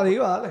 Tú eres la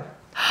diva, dale.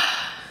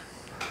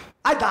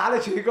 Ay, dale,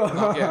 chico. No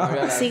quiero, no voy a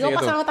hablar. Sigo Sigue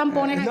tú. pasando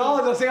tampones aquí.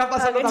 No sigas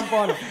pasando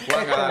tampones.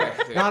 Juanga, dale,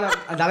 sí. No,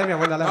 dale, mi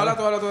amor, dale. Habla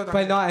tú.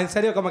 Pues no, en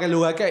serio, como que el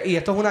lugar que... Y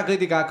esto es una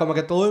crítica, como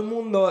que todo el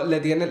mundo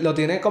lo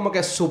tiene como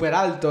que súper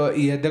alto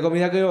y es de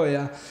comida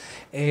criolla.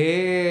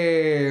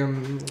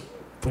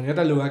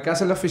 Puñeta, el lugar que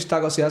hacen los fish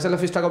tacos, si hacen los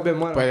fish tacos bien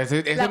buenos. Pues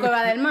La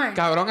Cueva del Mar.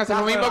 Cabrón, eso es La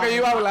lo mismo Cueva que yo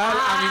iba a hablar.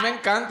 Ah. A mí me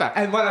encanta.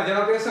 Bueno, yo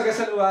no pienso que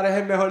ese lugar es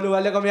el mejor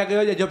lugar de comida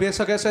criolla. Yo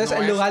pienso que eso es No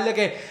el es. lugar de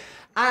que...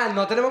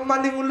 no tenemos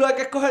más ningún lugar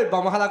que escoger.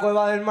 Vamos a la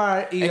Cueva del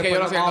Mar y Es que después yo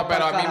lo nos siento, vamos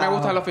pero a pa'l mí me carajo.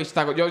 gustan los fish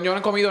tacos. Yo no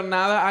he comido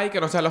nada ahí que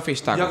no sean los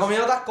fish tacos. Yo he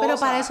comido otras cosas. Pero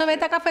para eso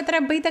vete a Café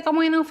 3B y te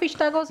comes unos fish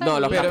tacos. No,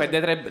 allí. los cafés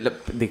de tres...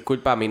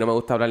 Disculpa, a mí no me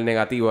gusta hablar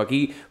negativo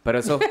aquí, pero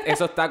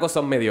esos tacos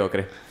son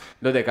mediocres.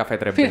 Los de Café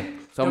 3B.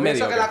 Son Yo pienso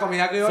mediocres. que la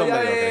comida Son criolla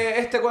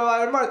mediocres. de Cueva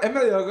del Mar es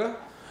mediocre.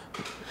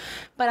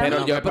 Para Pero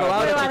mí, yo he probado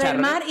los Cueva del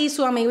chicharrones. Mar y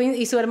su amigo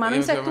y su hermano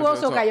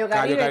incestuoso Cayo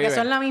Caribe, que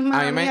son la misma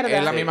A mí mierda.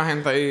 es la misma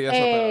gente ahí.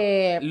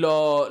 Eso,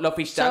 pero... Los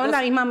fish tacos... Son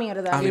la misma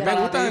mierda. A mí me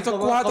literal. gustan estos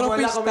 ¿Cómo- 4 ¿Cómo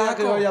es la fish comida tacos?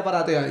 criolla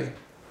para ti ahí?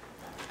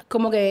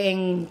 Como que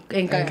en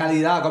En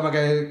calidad, como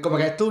que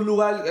es tu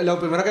lugar. Lo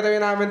primero que te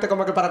viene a la mente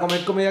como que para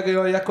comer comida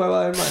criolla es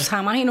Cueva del Mar.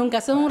 Jamás y nunca.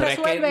 Eso es un Pero es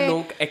que resuelve.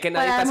 nunca- es que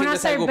nadie para está darme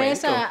haciendo una ese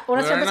cerveza. argumento.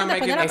 Una No, cerveza no,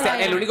 después de la making-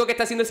 playa. El único que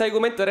está haciendo ese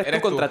argumento eres tú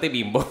tú. contra ti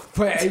bimbo.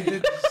 Pues,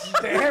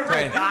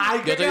 déjeme.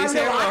 Ay, Yo estoy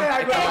diciendo-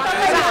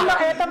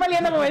 Él está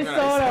peleando con él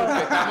solo.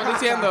 Estamos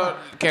diciendo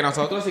que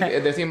nosotros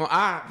decimos,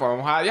 pues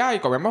vamos allá y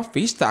comemos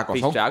fish tacos.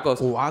 Fish Son tacos.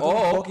 4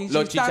 O fucking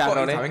los fish tacos y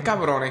chicharrones. saben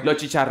cabrones. Los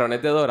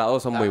chicharrones de dorado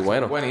son muy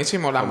buenos.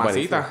 Buenísimo, las Son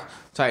buenísimos. masitas.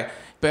 ¿Sabes?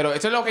 Pero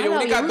eso es lo que yo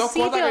Bueno, únicas había un 2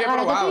 cosas que sitio, había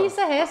ahora que tú probado.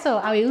 dices eso,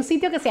 había un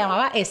sitio que se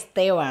llamaba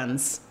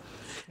Esteban's.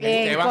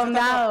 En Esteban's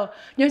Condado.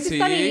 Yo no sé si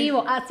está Sí. ni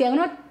vivo. Hacían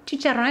unos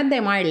chicharrones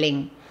de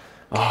marlin.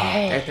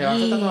 Este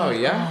vaso está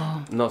todavía.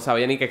 No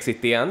sabía ni que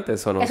existía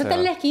antes o no. Eso está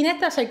en la esquina,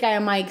 está cerca de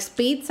Mike's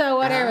Pizza,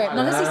 whatever.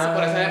 No sé si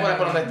por eso es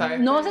por donde está.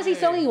 no sé si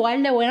son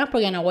igual de buenas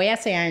porque no voy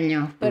hace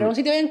años. Pero un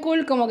sitio bien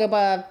cool como que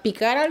para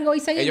picar algo y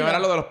seguir. Ellos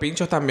eran lo de los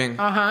pinchos también.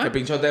 Ajá. Que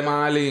pinchos de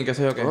Marlin, qué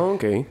sé yo qué.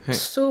 Ok.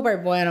 Súper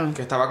bueno.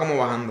 Que estaba como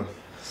bajando.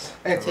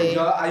 Sí.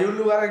 Hay un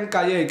lugar en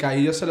Calle que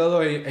ahí yo se lo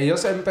doy.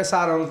 Ellos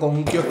empezaron con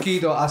un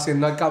kiosquito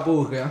haciendo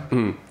alcapurria.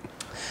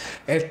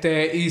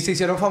 Y se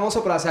hicieron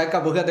famosos por hacer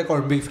alcapurrias de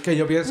corned beef. Que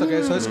yo pienso que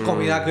eso es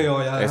comida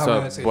criolla. déjame Eso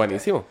es decir.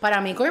 buenísimo. Para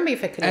mí corned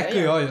beef es criollo. Es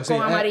criollo, sí.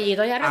 Con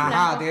amarillito y arroz Ajá,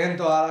 blanco. tienen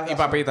todas las Y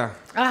papita.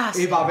 Ah, Y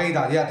sí.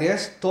 papita, ya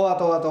tienes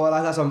toda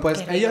la razón. Pues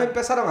Qué rico. ellos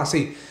empezaron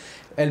así.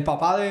 El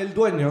papá del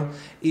dueño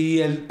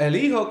y el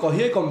hijo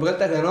cogió y compró el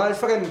terreno al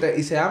frente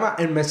y se llama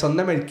el Mesón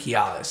de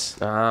Melquiades.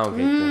 Ah, ok.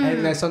 El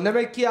Mesón de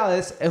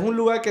Melquiades es un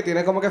lugar que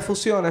tiene como que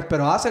fusiones,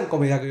 pero hacen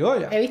comida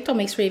criolla. He visto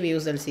mixed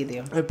reviews del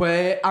sitio.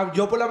 Pues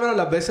yo por lo menos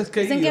las veces que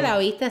he Dicen ido, que la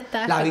vista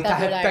está la vista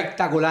es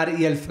espectacular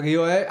y el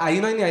frío es...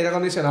 Ahí no hay ni aire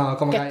acondicionado.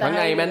 Como Que que está-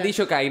 Oigan, ahí me han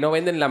dicho que ahí no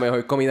venden la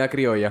mejor comida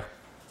criolla.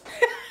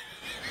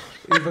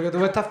 ¿Y por qué tú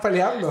me estás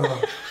peleando?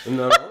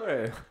 No, ¿Por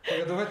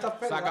qué tú me estás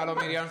peleando? Sácalo,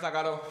 Miriam,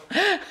 sácalo.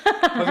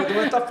 ¿Por qué tú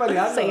me estás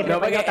peleando? Sí. No,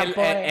 porque Yo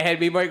tampoco. es el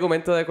mismo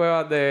argumento de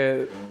cuevas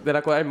de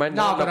la cueva del mar.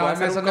 No, pero el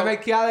Mesón de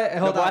Melquiades es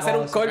No otra puedo hacer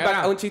un cosa. callback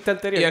Mira, a un chiste Y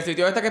anterior. el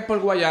sitio este que es por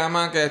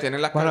Guayama, que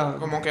tienen las Bueno.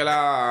 como que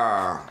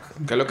la...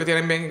 Que es lo que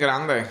tienen bien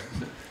grande.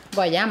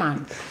 Guayama.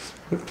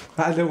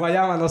 Al de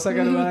Guayama, no sé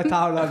qué lugar estás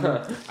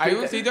hablando. Hay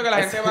un sitio que la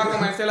gente va a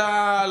comerse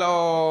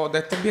los de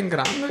estos bien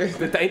grandes.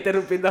 Te estás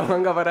interrumpiendo a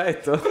Juanga para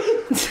esto.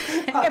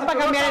 Es para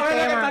cambiar ¿Tú el sabes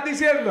lo que tema. estás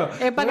diciendo?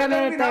 Es para No he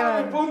cambiar el terminado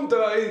tema. mi punto.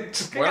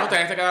 Y- Bueno,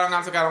 ustedes se quedaron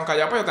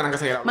callados, pero tienen que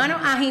seguir hablando.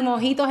 Mano,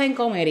 ajimojitos en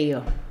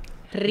comerío.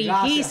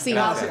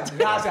 Riquísimo.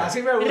 Gracias,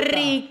 así me gusta.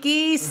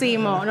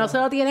 Riquísimo. No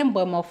solo tienen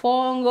buen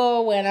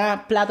mofongo,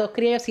 buenos platos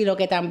criollos, sino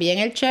que también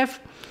el chef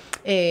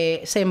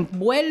se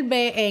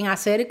envuelve en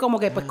hacer como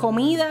que pues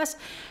comidas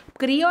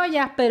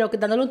criollas, pero que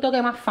dándole un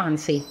toque más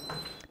fancy.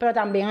 Pero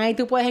también ahí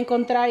tú puedes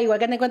encontrar, igual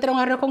que te encuentras un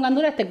arroz con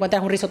gandules, te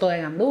encuentras un risotto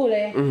de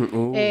gandules.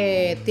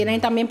 Tienen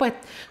también pues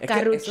que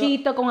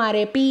carruchito con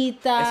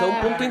arepita. eso es un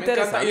punto Me encanta.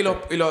 interesante.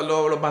 Y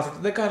los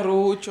vasitos de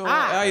carrucho.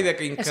 Ay, de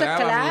king eso es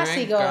crab, a mí me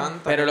clásico. encanta.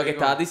 Pero lo que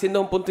estabas diciendo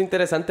es un punto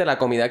interesante, la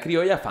comida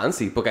criolla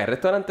fancy. Porque hay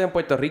restaurantes en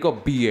Puerto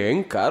Rico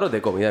bien caros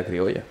de comida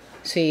criolla.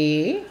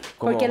 Sí,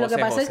 Como porque lo que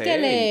José pasa es José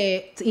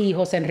que y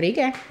José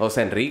Enrique.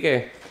 José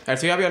Enrique. ¿Él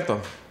sigue abierto?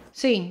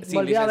 Sí, sin volvió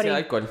a licencia abrir. de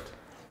alcohol.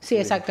 Sí,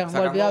 exacto,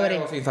 Sacando volvió a abrir.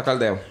 dedo sin sacar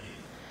dedo.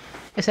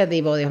 Ese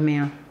tipo, Dios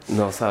mío.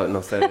 No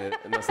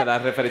sé la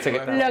referencia que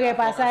está. Lo que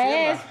pasa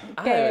es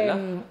Ah, que ¿de verdad?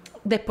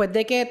 después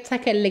de que,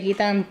 ¿sabes? Que le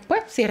quitan,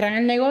 pues cierran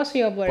el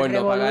negocio por el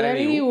no pagar el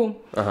revolver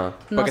IBU. Ajá.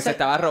 No Porque sé. se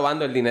estaba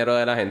robando el dinero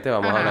de la gente.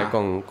 Vamos a hablar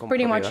con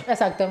Pretty much, propiedad.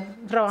 exacto.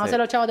 Robándose Sí.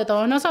 los chavos de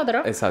todos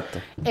nosotros. Exacto.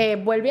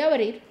 Vuelve a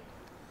abrir.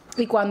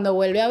 Y cuando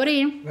vuelve a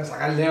abrir, Me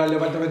saca el dedo del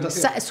departamento así.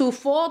 su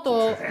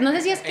foto, no sé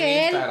si es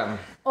que él Instagram.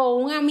 o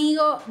un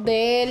amigo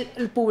de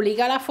él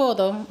publica la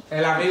foto.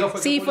 El amigo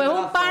fue Si que fue publicó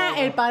un la pana,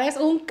 foto. el pana es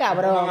un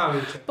cabrón.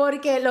 mamabicho.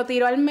 Porque lo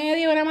tiró al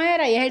medio de una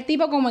manera y es el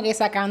tipo como que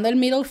sacando el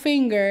middle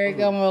finger,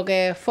 como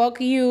que fuck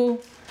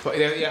you.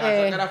 Y el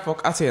hashtag era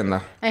Fuck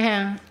Hacienda.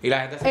 Ajá. Y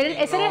la gente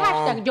se Ese era el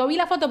hashtag. Yo vi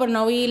la foto, pero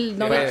no vi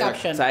el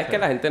caption. ¿Sabes que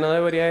la gente no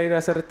debería ir a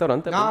ese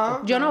restaurante? No.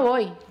 Yo no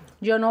voy.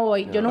 Yo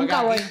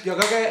nunca voy. Yo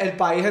creo que el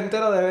país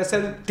entero debe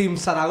ser Team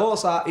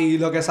Zaragoza y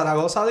lo que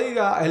Zaragoza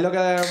diga es lo que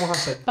debemos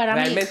hacer. Para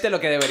mí, Realmente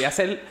lo que debería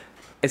hacer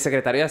el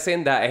secretario de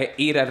Hacienda es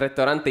ir al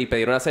restaurante y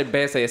pedir una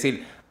cerveza y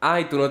decir,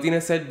 ay, tú no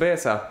tienes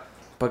cerveza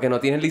porque no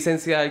tienes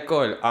licencia de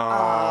alcohol.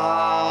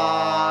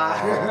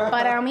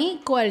 para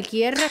mí,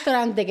 cualquier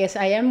restaurante que se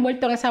haya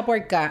envuelto en esa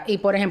porca y,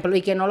 por ejemplo,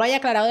 y que no lo haya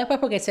aclarado después,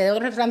 porque sé de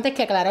otros restaurantes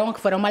que aclararon que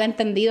fueron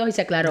malentendidos y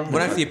se aclaró.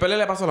 Bueno, al Cipele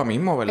le pasó lo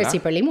mismo, ¿verdad? El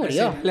Cipeli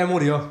murió. Le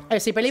murió.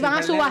 El Cipeli van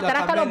a Cipel subastar lo hasta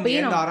están los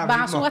vendiendo vinos. ahora Van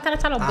a mismo. subastar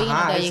hasta los vinos de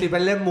Ajá, el allí.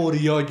 Cipel le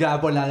murió ya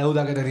por la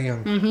deuda que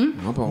tenían.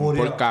 No, pues,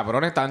 Murió. por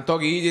cabrones, tanto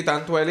Guille y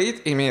tanto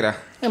Elite. Y mira.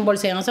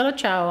 Embolsillándose los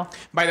chavos.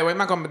 By the way,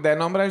 me acordé el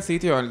nombre del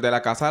sitio, el de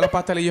la casa de los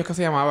pastelillos que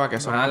se llamaba, que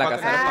son Ah, la unos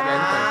casa de los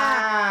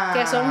pasteles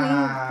Que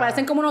son,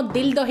 parecen como unos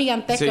dildos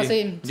gigantescos,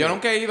 Sí. sí. Yo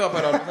nunca he ido,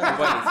 pero no sé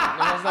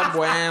si son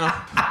buenos.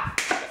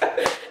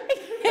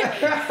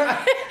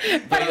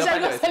 Parece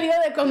algo salido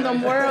de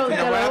Condom World. Si te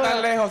no lo fuera juro.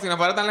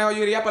 tan lejos,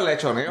 yo iría por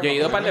lechón. Yo he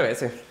ido un par de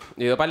veces.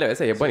 Y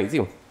es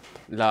buenísimo.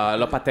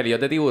 Los pastelillos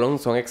de tiburón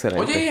son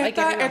excelentes. Oye, y Ay,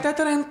 qué rico. este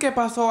tren que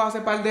pasó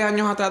hace par de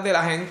años atrás de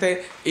la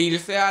gente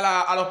irse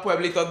a los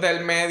pueblitos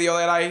del medio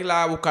de la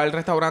isla a buscar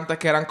restaurantes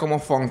que eran como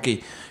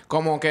funky.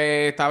 Como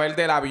que estaba el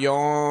del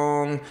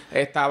avión,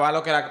 estaba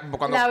lo que era...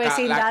 cuando La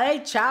vecindad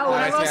del chavo, la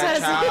una cosa vecindad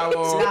del así.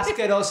 chavo, La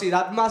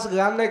asquerosidad más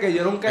grande que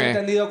yo nunca he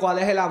entendido cuál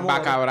es el amor.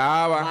 Vaca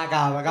Brava.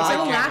 Vaca Eso es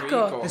un Qué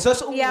asco. rico. Eso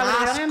es un Y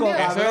abrieron en asco, vivo.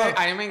 cabrón. Eso es-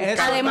 a mí me encanta.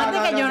 Eso- Además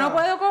de que yo no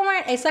puedo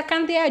comer esas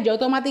cantidades, yo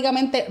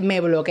automáticamente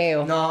me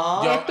bloqueo.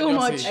 No. Es too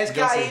much. sí, Es que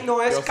yo ahí sí,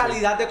 no es yo sí.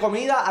 calidad de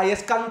comida, ahí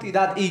es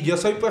cantidad. Y yo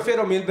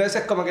prefiero mil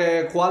veces como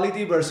que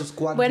quality versus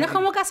quantity. Bueno, es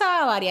como Casa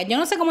Bavaria. Yo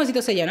no sé cómo el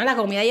sitio se llena. La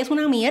comida ahí es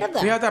una mierda.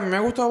 Fíjate, a mí me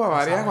gustó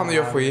Bavaria cuando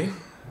yo fui.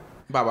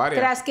 Bavaria.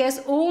 Tras que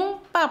es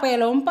un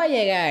papelón para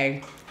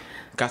llegar.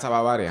 Casa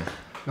Bavaria.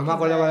 No me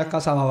acuerdo cuál es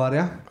Casa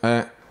Bavaria.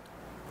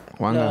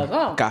 Juan,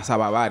 Loco. Casa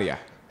Bavaria.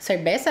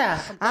 Cerveza.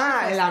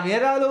 Ah, en la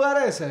mierda del lugar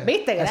ese.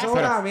 ¿Viste? Eso Gracias. es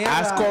una mierda.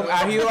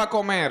 ¿Has ido a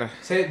comer?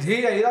 Sí,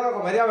 he ido a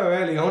comer y a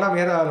beber y es una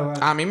mierda de lugar.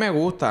 A mí me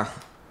gusta.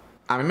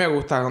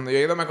 Cuando yo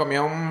he ido me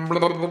comía un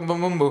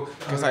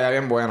que sabía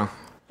bien bueno.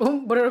 Yo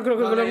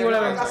tengo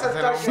que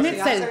aceptar que si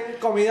Schnitzel. hacen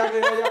comida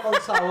criolla con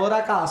sabor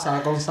a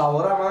casa, con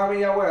sabor a mami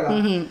y abuela,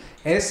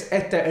 es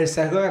el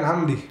sesgo de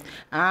Nandi.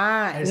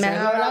 Ah, El me han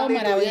sesgo de hablado Nandi,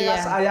 tú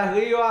llegas maravilla. allá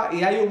arriba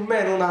y hay un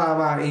menú nada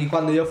más. Y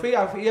cuando yo fui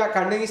a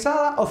carne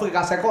guisada o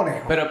fricasé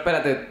conejo. Pero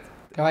espérate.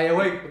 Que vaya,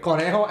 güey,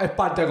 conejo es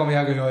parte de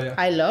comida criolla.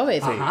 I love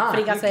it. Ajá,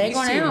 Fricasé de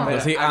riquísimo. conejo. Yo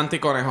sí,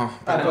 anti-conejo.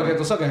 Ah, porque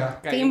tú se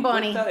quejas. Team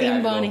Bunny,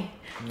 Team Bunny.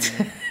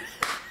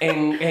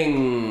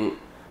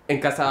 En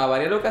Casa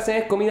Bavaria lo que hacen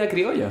es comida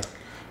criolla.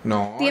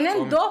 No.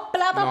 Tienen dos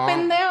platos no.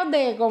 pendejos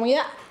de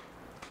comida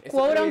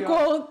quote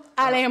unquote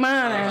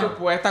alemana.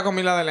 Supuesta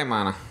comida de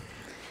alemana.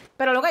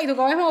 Pero loca, y tú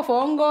comes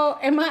mofongo.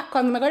 Es más,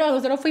 cuando me acuerdo que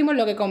nosotros fuimos,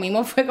 lo que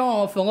comimos fue como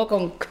mofongo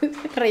con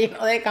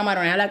relleno de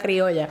camarones a la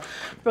criolla.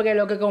 Porque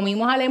lo que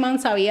comimos alemán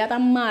sabía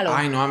tan malo.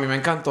 Ay, no, a mí me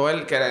encantó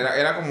el que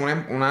era como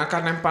una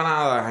carne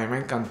empanada. A mí me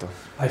encantó.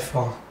 Ay,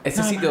 fuck.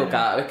 Ese sitio,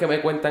 cada vez que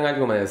me cuentan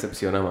algo, me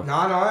decepciona más.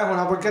 No, es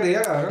una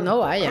porquería, cabrón. No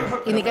vaya.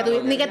 Y ni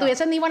que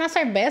tuviesen ni buenas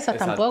cervezas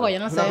Exacto. tampoco, yo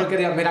no Es sé. una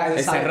porquería. Mira,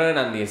 El Cerro de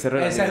Nandi, el Cerro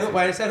de El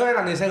Nandi. Cerro de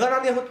Nandi. El Cerro de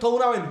Nandi es toda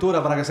una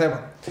aventura, para que sepan.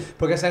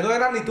 Porque el Cerro de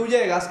Nandi tú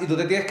llegas y tú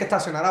te tienes que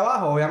estacionar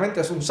abajo. Obviamente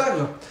es un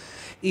cerro.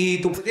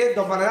 Y tú tienes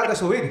dos maneras de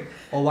subir.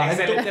 O vas en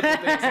tu... Excelente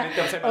punto,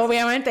 excelente observación.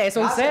 Obviamente, es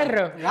un Gracias,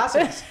 cerro.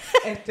 Gracias.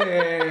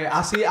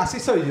 Así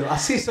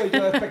soy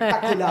yo de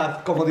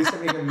espectacular, como dice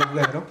Miguel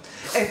Noblero.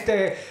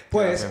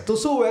 Pues Gracias. tú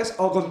subes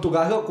o con tu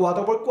carro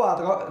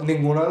 4x4,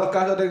 ninguno de los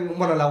carros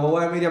bueno, la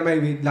boba de Miriam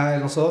Maybe, la de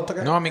nosotros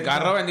tres. No, mi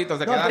carro bendito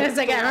se queda.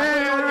 Se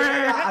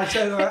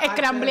queda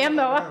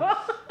escrambleando abajo.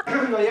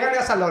 No llega ni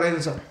a San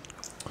Lorenzo.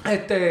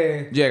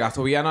 Llega,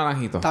 subía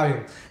naranjito. Está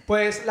bien.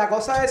 Pues la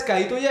cosa es que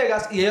ahí tú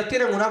llegas y ellos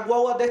tienen unas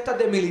guaguas de estas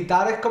de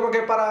militares como que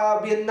para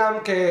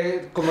Vietnam,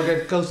 que como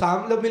que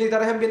usaban los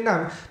militares en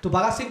Vietnam. Tú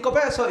pagas 5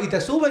 pesos y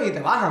te suben y te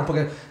bajan,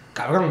 porque,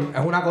 cabrón,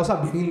 es una cosa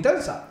bien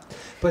intensa.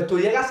 Pues tú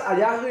llegas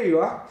allá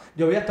arriba,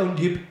 yo vi hasta un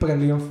jeep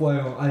prendido en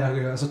fuego allá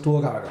arriba, eso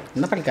estuvo cabrón.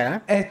 No, para el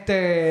carajo.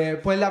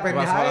 Pues la ¿Qué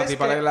pasó? pendeja La es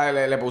tipa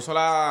que... le puso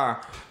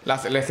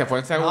se fue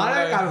en No,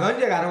 segunda. cabrón,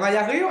 llegaron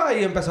allá arriba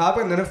y empezaba a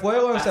prender el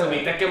fuego en segundo.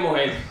 Asumiste que es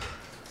mujer.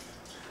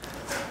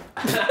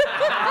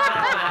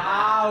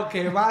 ¡Wow!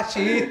 ¡Qué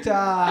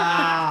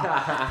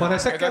machista! Por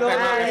eso es que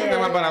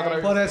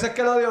por eso es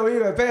que el odio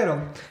vive. Pero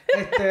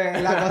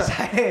la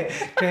cosa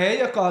es que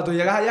ellos, cuando tú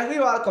llegas allá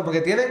arriba, como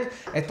que tienen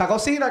esta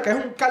cocina que es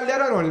un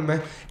caldero enorme.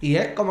 Y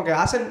es como que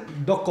hacen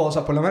dos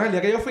cosas. Por lo menos el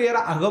día que yo fui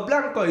era arroz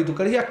blanco y tú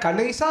querías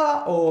carne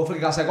guisada o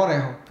fricasé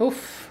conejo. Uf.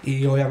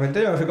 Y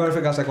obviamente yo me fui con el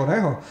fricasé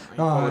conejo.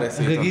 No,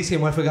 es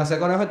riquísimo. El fricasé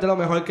conejo es de lo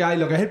mejor que hay.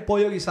 Lo que es el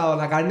pollo guisado,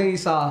 la carne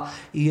guisada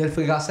y el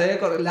fricasé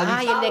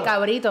y el de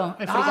cabrito.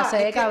 El fricasé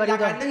de cabrito. La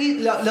carne,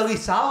 lo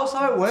guisado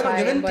sabe bueno.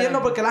 Yo no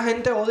entiendo por qué la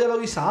gente odia lo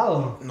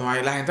guisado. No,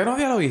 la gente no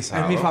odia lo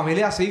guisado. En mi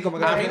familia sí, como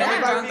que a mí no me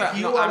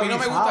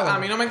encanta. A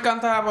mí no me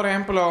encanta, por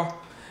ejemplo,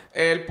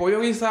 el pollo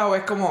guisado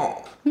es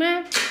como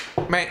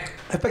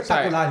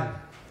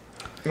espectacular.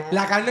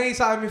 La carne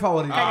guisada es mi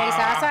favorita. Carne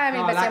guisada sabe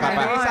mil veces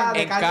mejor.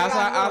 En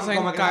casa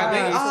hacen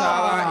carne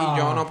guisada y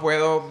yo no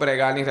puedo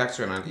bregar ni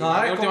reaccionar.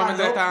 No, y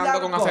últimamente le está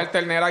dando con hacer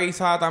ternera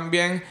guisada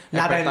también.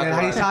 La ternera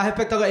guisada es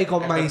espectacular. Y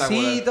con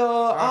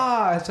maicito.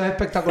 Eso es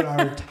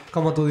espectacular.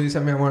 Como tú dices,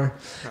 mi amor.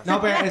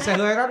 No, pero el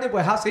cerdo de grande,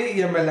 pues así.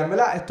 Y en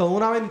verdad, es toda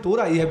una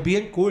aventura y es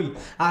bien cool.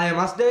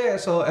 Además de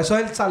eso es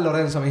el San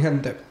Lorenzo, mi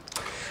gente.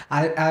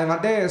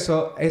 Además de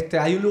eso,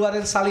 hay un lugar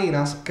en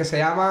Salinas que se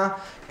llama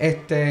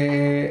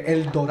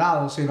El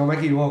Dorado, si no me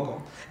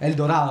equivoco. El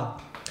Dorado.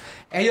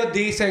 Ellos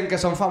dicen que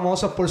son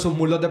famosos por sus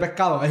muslos de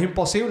pescado. Es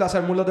imposible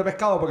hacer muslos de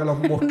pescado porque los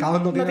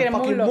pescados no tienen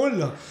fucking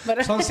muslos.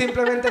 Son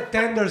simplemente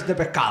tenders de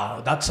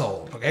pescado. That's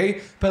all, ¿ok?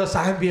 Pero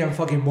saben bien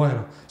fucking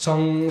buenos.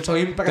 Son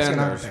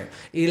impresionantes. Tenders.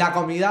 Y la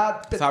comida...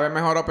 ¿Saben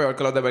mejor o peor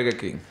que los de Burger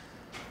King?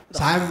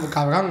 ¿Saben,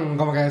 cabrón?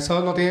 Como que eso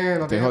no tiene...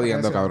 Estoy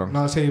jodiendo, cabrón.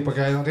 No, sí,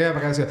 porque no tiene para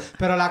qué decir.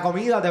 Pero la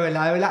comida, de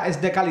verdad,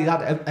 es de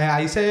calidad.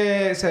 Ahí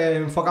se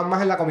enfocan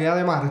más en la comida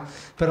de mar.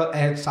 Pero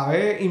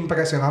sabe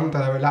impresionante,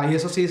 de verdad. Y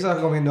eso sí se lo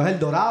recomiendo. Es el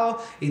Dorado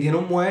y tiene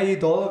un muelle y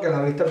todo, que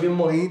la vista es bien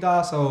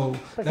bonita. So,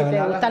 pues si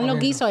te gustan los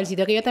guisos, el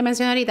sitio que yo te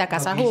mencioné ahorita,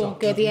 Casajú,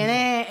 que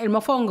tiene el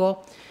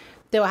mofongo,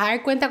 te vas a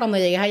dar cuenta cuando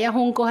llegues allá a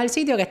Juncos al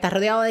sitio que está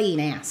rodeado de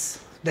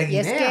guineas. Y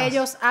es que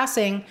ellos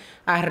hacen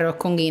arroz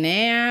con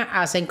guinea,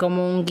 hacen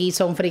como un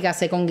guiso, un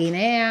fricasé con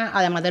guinea,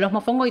 además de los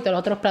mofongos y todos los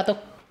otros platos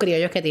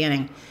criollos que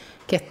tienen.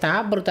 Que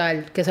está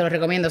brutal, que se los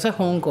recomiendo. Eso es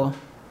Junco.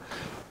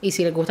 Y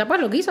si les gusta,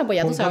 pues los guisos, pues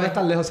ya tú sabes.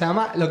 Tan lejos, se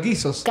llama Los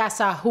Guisos.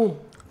 Casajú.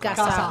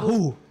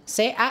 Casajú.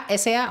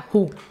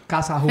 C-A-S-A-Jú.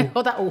 Casajú.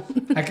 J-U.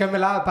 Es que en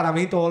verdad, para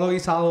mí todo lo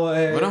guisado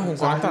bueno,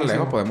 Junco no está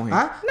lejos, podemos ir.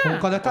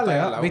 Junco no está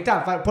lejos. Viste,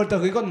 Puerto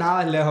Rico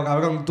nada es lejos,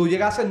 cabrón. Tú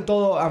llegas en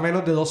todo a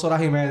menos de 2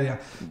 horas y media.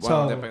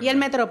 Bueno, y el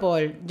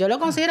Metropol, yo lo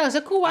considero, eso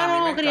es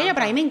cubano criollo,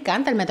 pero a mí me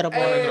encanta el Metropol.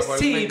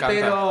 Sí,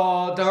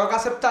 pero tengo que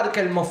aceptar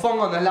que el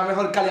mofongo no es la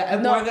mejor calidad.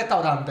 Es buen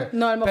restaurante.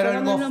 No, el mofongo pero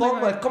el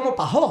mofongo es como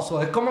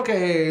pajoso, es como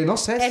que, no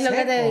sé, es lo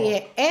que te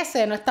dije.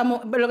 Ese no está...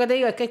 Lo que te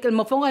digo es que el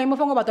mofongo es el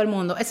mofongo para todo el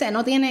mundo. Ese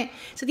no tiene...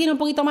 Ese tiene un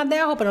poquito más de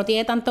ajo, pero no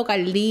tiene tanto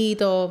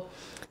caldito.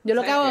 Yo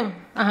lo que hago...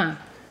 Ajá.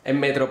 En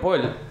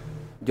Metropol,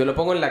 yo lo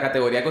pongo en la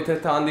categoría que ustedes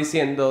estaban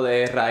diciendo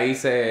de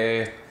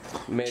raíces...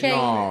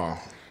 No.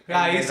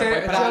 Raíces...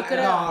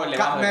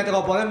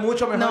 Metropol es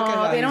mucho mejor que raíces.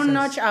 No, tiene un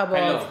notch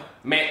above.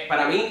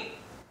 Para mí,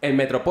 el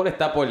Metropol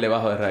está por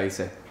debajo de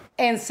raíces.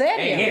 ¿En serio?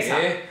 En esa.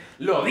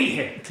 Lo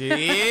dije.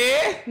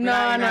 ¿Qué? No.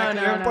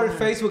 Por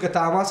Facebook, que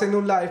estábamos haciendo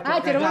un live.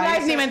 Tiene un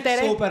live, ni me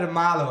enteré. Súper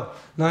malo.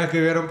 Nos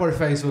escribieron por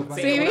Facebook.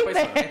 Sí,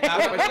 ¿viste?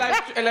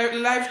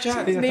 El live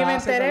chat. Ni me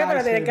enteré,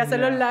 pero tienes que hacer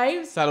los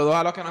lives. Saludos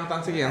a los que nos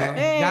están siguiendo.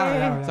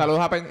 Ya.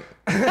 Saludos a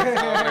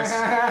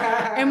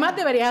Es más,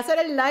 deberías hacer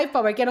el live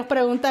para ver qué nos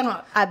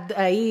preguntan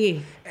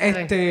ahí.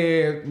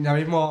 Ya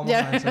mismo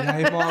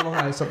vamos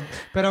a eso.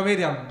 Pero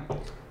Miriam,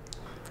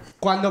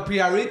 cuando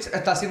Rich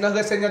está haciendo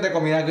reseñas de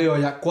comida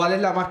criolla, ¿cuál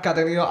es la más que ha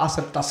tenido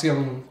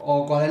aceptación?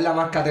 ¿O cuál es la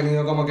más que ha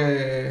tenido como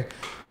que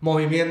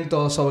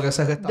movimiento sobre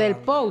ese restaurante? Del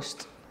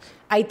post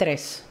hay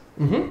 3.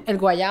 El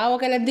guayabo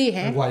que les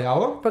dije. ¿El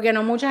guayabo? Porque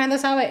no mucha gente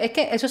sabe. Es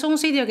que eso es un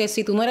sitio que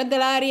si tú no eres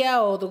del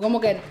área o tú como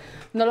que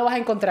no lo vas a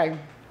encontrar.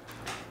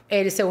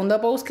 El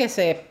segundo post que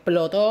se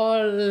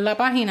explotó la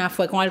página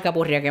fue con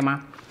alcapurria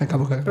quemada.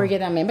 Porque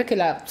también ves que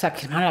la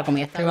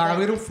comida está... Que van a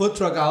abrir un food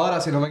truck ahora,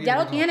 si no me equivoco.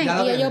 Ya lo tienen.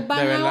 Y ellos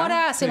van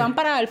ahora... Se van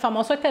para el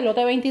famoso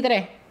lote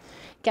 23.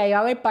 Que ahí va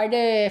a haber un par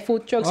de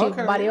food trucks y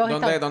varios...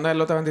 ¿Dónde es el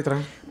lote 23?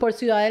 Por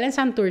Ciudadela en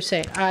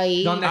Santurce.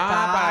 Ahí... ¿Dónde está?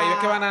 Para ahí es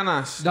que va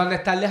Nanas. ¿Dónde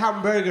está el de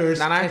hamburgers?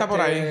 Nanas está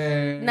por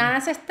ahí.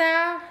 Nanas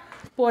está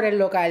por el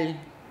local.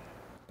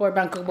 Por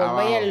Bangkok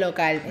Bombay, el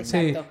local.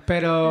 Exacto. Sí,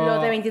 pero...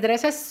 Los de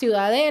 23 es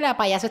Ciudadela.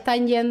 Para allá se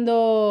están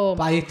yendo...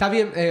 Ahí está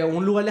bien...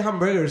 un lugar de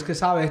hamburgers, que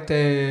sabe,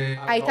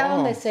 Ahí está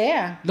donde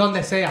sea.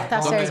 Donde sea. Está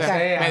Donde cerca.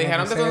 sea. Me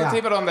dijeron de donde sí,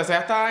 pero donde sea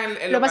está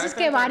el Lo que pasa es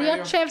que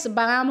varios chefs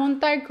van a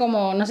montar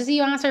como... No sé si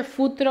van a hacer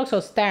food trucks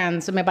o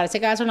stands. Me parece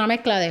que va a ser una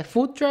mezcla de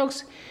food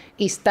trucks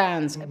y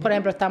stands. Por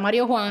ejemplo, está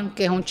Mario Juan,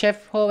 que es un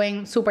chef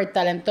joven súper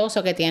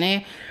talentoso que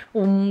tiene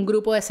un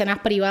grupo de cenas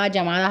privadas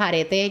llamadas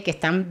Arete, que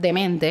están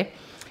demente.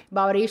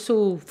 Va a abrir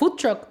su food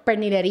truck,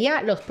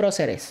 pernilería Los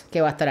Próceres,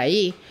 que va a estar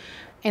allí.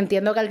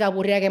 Entiendo que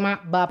Alcapurria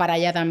Quema va para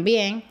allá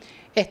también.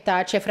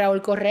 Está Chef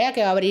Raúl Correa,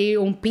 que va a abrir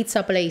un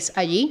pizza place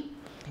allí.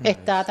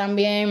 Está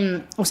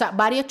también, o sea,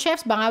 varios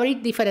chefs van a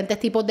abrir diferentes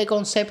tipos de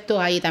conceptos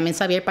ahí. También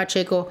Xavier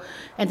Pacheco,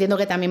 entiendo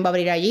que también va a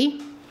abrir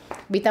allí.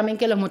 Vi también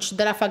que los muchachos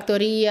de la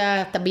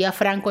factoría, vi a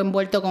Franco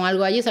envuelto con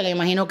algo allí, o sea que me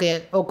imagino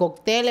que o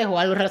cócteles o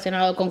algo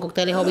relacionado con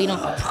cócteles o vino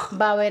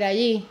va a haber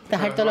allí.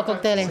 ¿Estás harto de los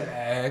cócteles?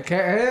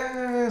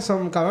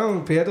 Son,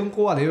 cabrón, pídete un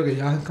Cuba Libre que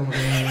ya, como que,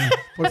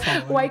 por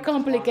favor. Why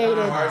complicated?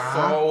 We're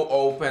so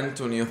open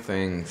to new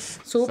things.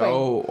 Súper.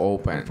 So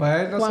open.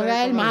 Pues, no Juan sé, es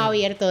el como- más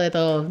abierto de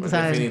todos,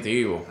 ¿sabes?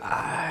 Definitivo.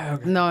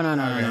 No.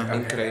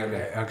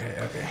 Increíble. Ok.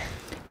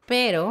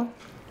 Pero,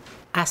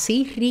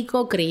 así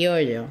rico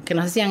criollo, que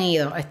no sé si han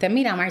ido. Este en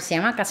Miramar se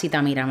llama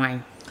Casita Miramar.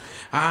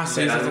 Ah,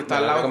 sí, está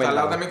al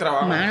lado de mi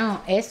trabajo.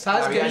 Mano, es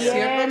 ¿Sabes qué? bien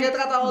Siempre que he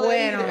tratado de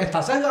bueno. ir,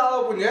 está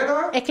cerrado,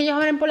 puñeta. Es que ellos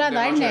abren por la De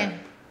tarde. noche.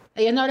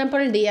 Ellos no abren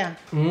por el día.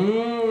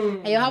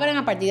 Ellos abren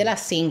a partir de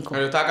las 5.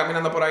 Yo estaba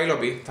caminando por ahí y lo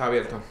vi, estaba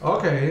abierto.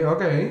 Ok.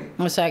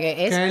 O sea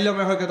que es... ¿Qué es lo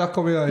mejor que tú has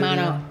comido ahí?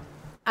 Mano,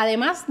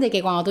 además de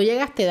que cuando tú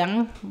llegas te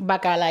dan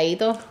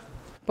bacalaitos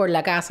por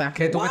la casa.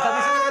 Que tú me estás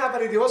diciendo que el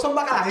aperitivo son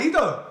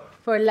bacalaitos.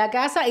 Por la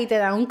casa y te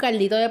dan un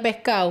caldito de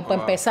pescado para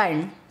empezar.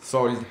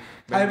 Sol.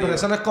 Ay, pero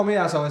eso no es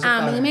comida, eso A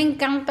está mí bien. me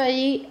encanta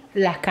allí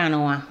las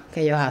canoas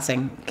que ellos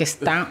hacen. Que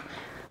están...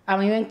 A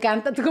mí me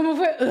encanta. ¿Tú cómo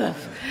fue? Ugh.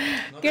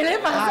 ¿Qué le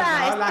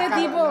pasa a este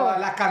tipo?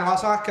 Las canoas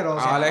son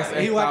asquerosas. Alex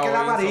Igual está que el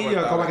hoy amarillo,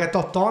 insoportable. como que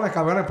tostones,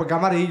 cabrones, porque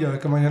amarillo. Es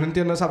como yo no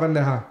entiendo esa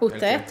pendeja.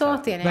 Ustedes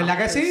todos tienen... ¿Verdad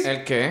que sí?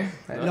 ¿El qué?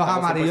 Los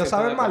amarillos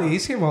saben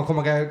malísimos,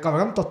 como que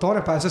cabrón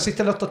tostones, para eso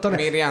existen los tostones.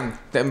 Miriam,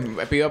 te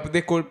pido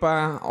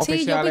disculpas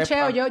Sí, yo oficiales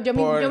picheo, yo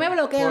me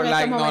bloqueo por en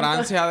la estos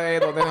momentos. ignorancia de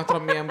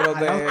nuestros miembros A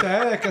de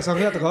ustedes que son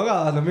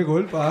retrógradas, no es mi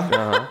culpa.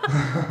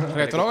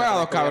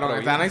 retrógrados,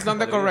 cabrón. That is not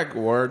the correct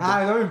word.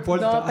 Ay, no me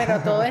importa. No, pero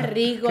todo es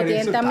rico. Quería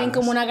Tienen también insultarnos.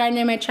 como una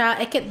carne mechada.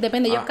 Es que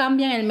depende, ellos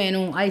cambian el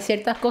menú. Hay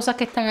ciertas cosas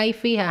que están ahí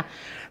fijas,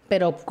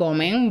 pero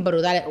comen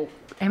brutales.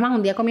 Es más,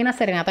 un día comí una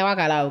serenata de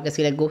bacalao, que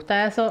si les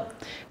gusta eso,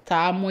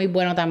 estaba muy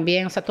bueno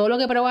también. O sea, todo lo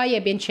que probé ahí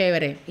es bien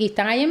chévere. Y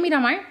están ahí en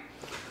Miramar.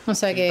 O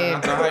sea que...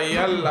 Estás ahí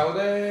al lado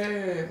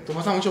de... Tú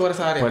pasas mucho por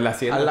esa área. Por la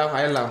hacienda. Al lado,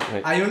 ahí al lado.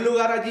 Hay un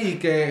lugar allí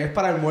que es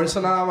para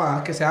almuerzo nada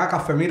más, que se llama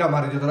Café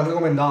Miramar, y yo te lo he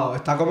recomendado.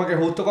 Está como que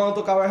justo cuando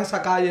tú acabas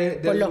esa calle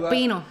del Por Los lugar.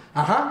 Pinos.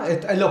 Ajá,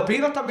 en Los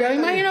Pinos Yo también. me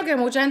está allí. imagino que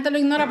mucha gente lo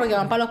ignora porque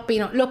van para Los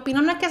Pinos. Los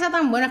Pinos no es que sea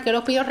tan bueno, es que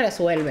Los Pinos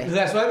resuelve.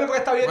 Resuelve porque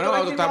está bien. Bueno,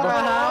 cuando tú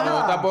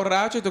estás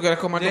borracho y tú quieres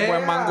comer un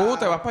buen mangú,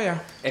 te vas para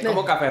allá. Es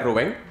como Café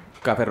Rubén.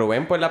 Café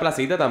Rubén por la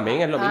placita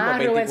también es lo mismo.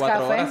 Rubens 24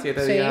 Café. horas,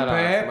 7 Sí. días a la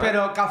Pues, semana.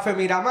 pero Café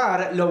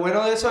Miramar, lo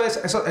bueno de eso es,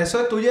 eso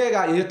tú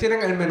llegas y ellos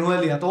tienen el menú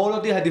del día, todos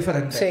los días es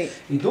diferente. Sí.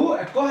 Y tú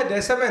escoges de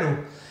ese menú.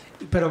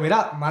 Pero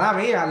mira, mala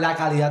mía, la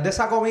calidad de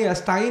esa comida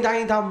es tan y tan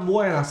y tan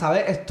buena,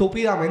 ¿sabes?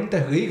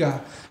 Estúpidamente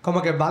rica.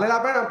 Como que vale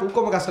la pena tú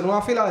como que hacer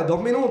una fila de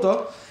 2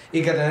 minutos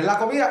y que te den la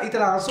comida y te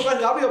la dan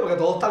súper rápido porque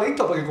todo está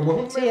listo, porque como es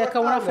un Sí, menú es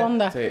como una estable,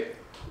 fonda. Sí.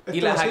 Esto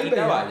Y la lo sirve jaquita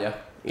ya. vaya.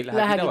 Y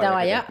La jaquita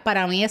vaya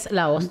para mí es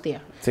la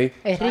hostia. Sí.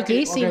 Es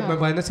riquísimo. Ok, ¿me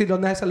pueden decir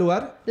dónde es ese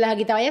lugar? La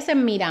jaquita vaya es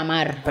en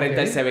Miramar.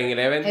 Frente al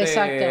 7-Eleven de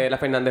Exacto. la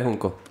Fernández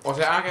Junco. O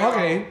sea, que...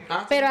 Ok.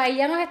 Ah, Pero ahí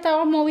ya nos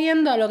estamos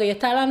moviendo a lo que yo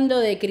estaba hablando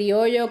de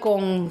criollo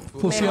con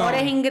Fusión.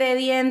 mejores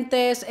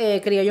ingredientes,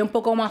 criollo un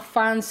poco más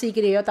fancy,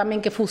 criollo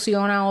también que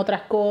fusiona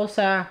otras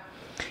cosas.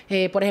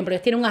 Por ejemplo,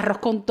 ellos tienen un arroz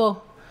con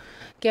todo,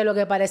 que lo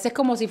que parece es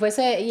como si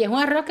fuese, y es un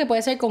arroz que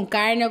puede ser con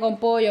carne o con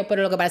pollo,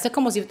 pero lo que parece es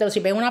como si te lo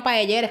sirven en una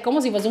paellera, es como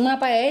si fuese una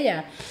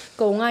paella,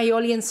 con un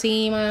aioli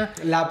encima.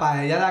 La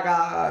paella de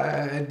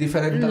acá es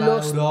diferente a la de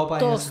Los Europa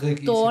y es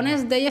riquísima.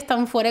 tostones de ellos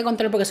están fuera de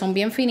control porque son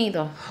bien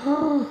finitos.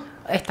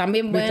 Están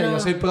bien Viste, yo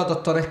buenos. soy pro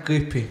tostones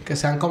crispy, que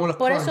sean como los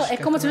Por crunch, eso, es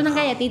que como si están-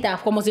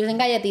 fuesen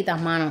galletitas,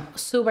 mano.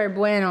 Súper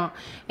bueno.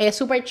 Es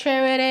súper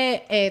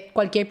chévere.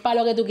 Cualquier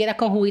palo que tú quieras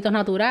con juguitos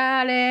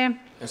naturales.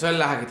 Eso es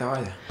la jaquita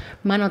vaya.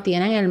 Mano,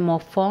 tienen el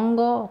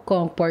mofongo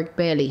con pork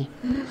belly.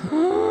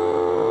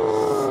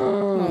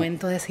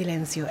 Momento de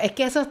silencio. Es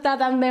que eso está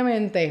tan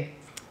demente.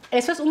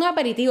 Eso es un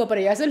aperitivo,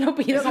 pero yo a veces lo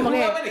pido como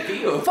que...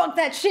 Fuck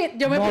that shit.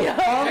 Yo me pido... ¡El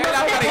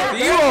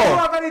 ¡Es un aperitivo!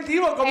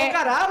 aperitivo! ¿Cómo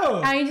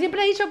carajo? A mí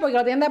siempre he dicho porque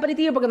lo tienen de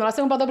aperitivo porque no lo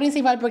hacen un plato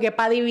principal, porque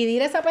para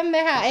dividir esa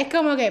pendeja es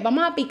como que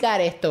vamos a picar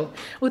esto.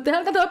 Ustedes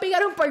han tratado de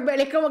picar un pork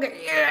belly, es como que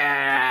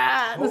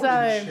 ¿tú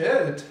sabes?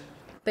 Shit.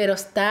 Pero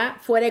está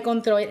fuera de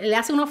control. Le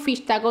hace unos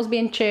fish tacos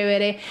bien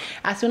chéveres,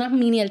 hace unas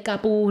mini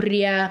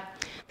alcapurrias,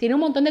 tiene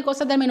un montón de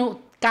cosas del menú.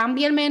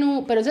 Cambia el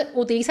menú, pero entonces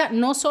utiliza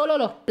no solo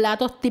los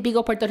platos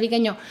típicos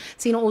puertorriqueños,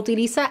 sino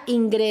utiliza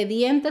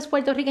ingredientes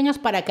puertorriqueños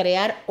para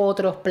crear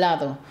otros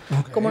platos.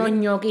 Ok. Como los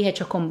ñoquis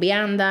hechos con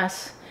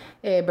viandas,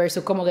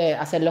 versus como que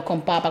hacerlos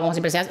con papa, como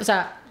siempre se hace. O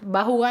sea,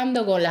 va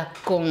jugando con las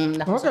cosas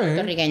Ok.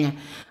 puertorriqueñas.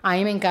 A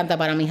mí me encanta,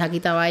 para mí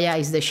jaquita vaya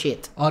is the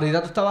shit. Ahorita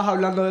tú estabas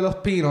hablando de los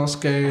pinos,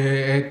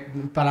 que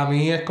para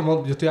mí es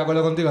como, yo estoy de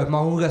acuerdo contigo, es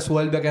más un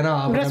resuelve que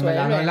nada, porque en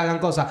verdad no es la gran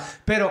cosa.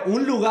 Pero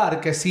un lugar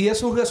que sí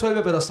es un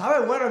resuelve, pero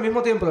sabe bueno al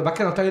mismo tiempo, lo que pasa es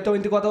que no está abierto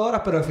 24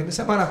 horas, pero el fin de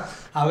semana,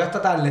 ahora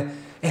esta tarde,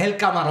 es el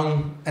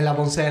Camarón en la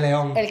Ponce de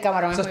León. El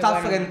Camarón Eso es muy está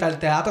bueno. frente al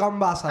Teatro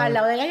Ambasa. Al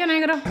lado de Gallo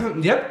Negro.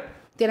 Yep.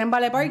 Tienen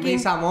vale parking.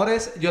 Mis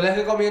amores, yo les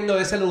recomiendo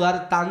ese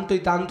lugar tanto y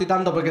tanto y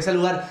tanto porque ese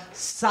lugar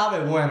sabe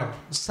bueno.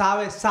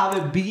 Sabe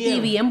bien. Y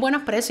bien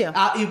buenos precios.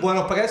 Y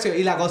buenos precios.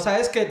 Y la cosa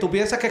es que tú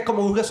piensas que es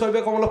como un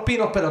resuelve como Los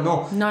Pinos, pero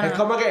no. Es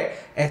como que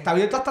está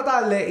abierto hasta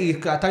tarde y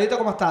está abierto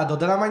como hasta las 2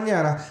 de la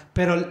mañana,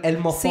 pero el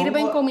mofongo...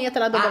 Sirven comida hasta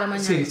las 2 de la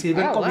mañana. Sí,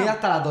 sirven comida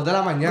hasta las 2 de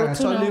la mañana.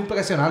 Eso es lo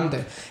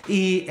impresionante.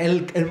 Y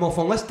el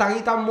mofongo es tan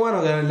y tan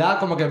bueno que de verdad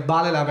como que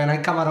vale la pena.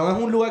 El Camarón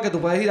es un lugar que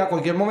tú puedes ir a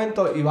cualquier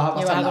momento y vas a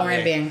pasar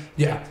comer bien.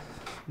 Ya.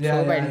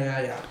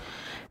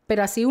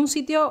 Pero así un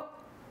sitio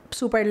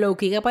super low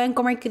key que pueden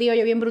comer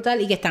criollo bien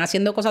brutal y que están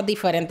haciendo cosas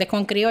diferentes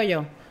con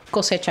criollo.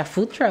 Cosecha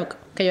Food Truck,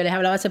 que yo les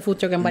hablaba de ese food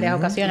truck en varias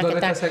ocasiones.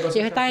 Ellos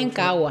están en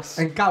Caguas.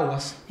 En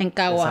Caguas.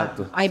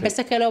 Exacto, Hay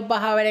veces que los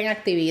vas a ver en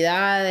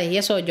actividades y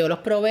eso. Yo los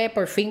probé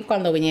por fin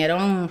cuando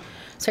vinieron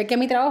cerca de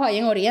mi trabajo ahí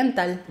en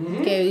Oriental,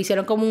 que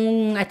hicieron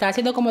estaba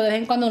haciendo como de vez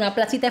en cuando una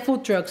placita de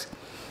food trucks.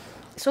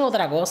 Eso es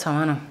otra cosa,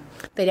 mano.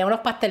 Tenían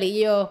unos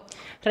pastelillos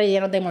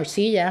rellenos de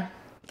morcilla.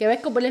 Que ves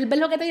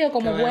lo que te digo,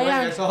 como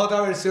juegan. Eso es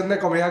otra versión de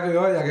comida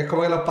criolla, que es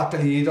como que los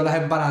pastelillitos, las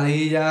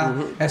empanadillas.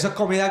 Eso es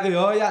comida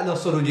criolla, los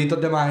surullitos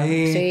de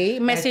maíz. Sí,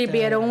 me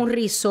sirvieron un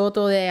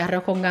risotto de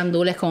arroz con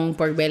gandules con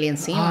pork belly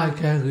encima. Ay,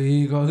 qué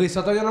rico. El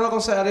risotto yo no lo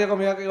consideraría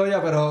comida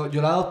criolla, pero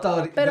yo lo he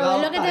adoptado. Pero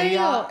es lo que te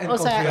digo. O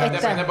sea,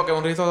 depende porque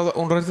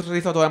un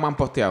risotto de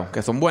mamposteado,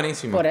 que son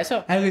buenísimos. Por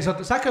eso. El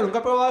risotto, ¿sabes que nunca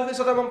he probado el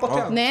risotto de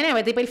mamposteado? Nene,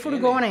 vete para el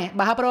furgones.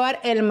 Vas a probar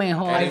el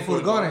mejor. ¿Hay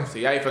furgones?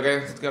 Sí, ahí fue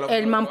que lo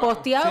el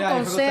mamposteado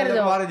con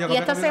cerdo. Y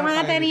esta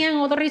semana tenían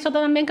otro risotto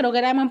también, creo que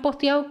era de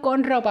mamposteado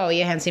con ropa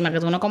vieja encima,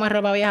 que tú no comes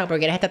ropa vieja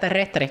porque eres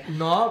extraterrestre.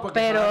 No, porque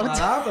pero no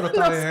sabe mala, pero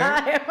está no bien.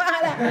 sabe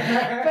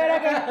mala. Pero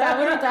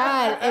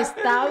que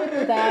está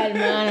brutal,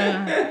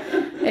 mano.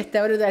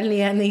 Está brutal,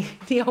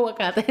 ni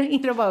aguacate ni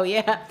ropa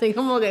vieja. Estoy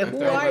como que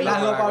guay. La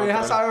ropa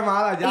vieja sabe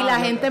mala ya. Y la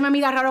gente me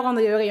mira raro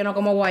cuando yo veo que yo no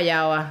como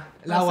guayaba.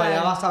 La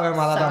guayaba sabe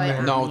mala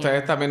también. No,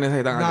 ustedes también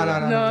necesitan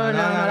ayuda. No,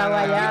 la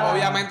guayaba.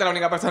 Obviamente la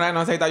única persona que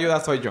no necesita ayuda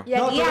soy yo. Y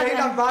No, aquí tú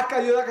necesitas más que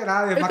ayuda que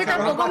nadie. Es Más que que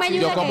tampoco me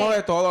ayuda. Yo como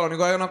de todo, lo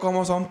único que no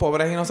como son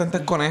pobres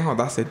inocentes conejos,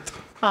 that's it.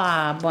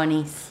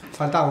 Bonis.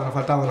 Falta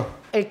uno.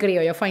 El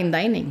criollo fine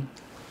dining.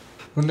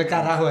 ¿Dónde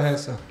carajo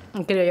es eso?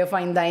 El criollo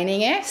fine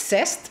dining es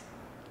Cest.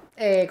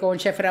 Con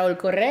Chef Raúl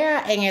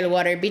Correa en el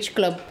Water Beach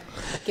Club,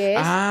 que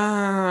es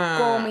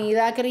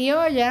comida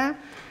criolla,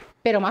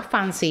 pero más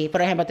fancy.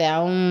 Por ejemplo, te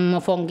da un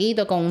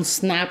mofonguito con un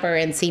snapper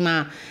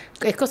encima.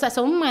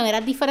 Son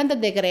maneras diferentes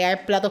de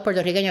crear platos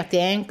puertorriqueños.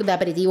 Tienen de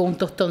aperitivo un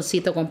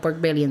tostoncito con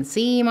pork belly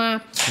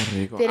encima. Qué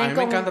rico. A mí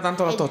me encantan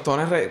tanto los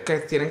tostones que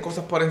tienen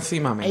cosas por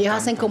encima. Ellos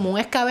hacen como un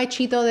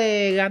escabechito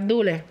de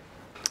gandules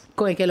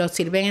con el que los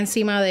sirven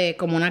encima de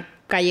como una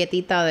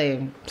galletita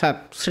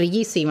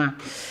rillísima.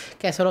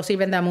 Que eso lo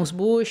sirven de amuse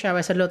bush, a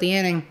veces lo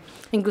tienen.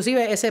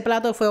 Inclusive ese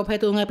plato fue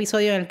objeto de un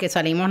episodio en el que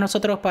salimos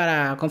nosotros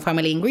con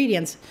Family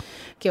Ingredients,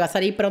 que va a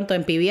salir pronto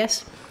en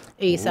PBS.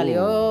 Y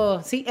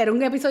salió... Sí, era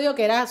un episodio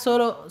que era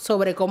solo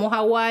sobre cómo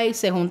Hawái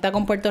se junta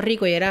con Puerto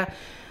Rico y era...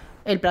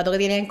 El plato que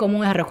tienen en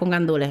común es arroz con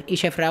gandules. Y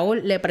Chef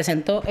Raúl le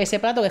presentó ese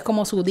plato que es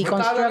como su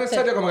deconstructed. En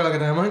serio, como que lo que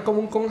tenemos en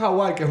común con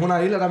Hawái, que es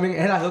una isla también,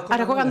 es el arroz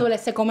con gandules.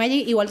 Se come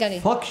allí igual que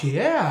aquí. Fuck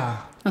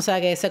yeah. O sea,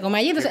 que se come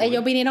allí. Entonces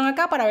ellos vinieron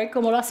acá para ver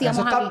cómo lo hacíamos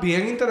aquí. Eso está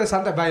bien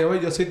interesante.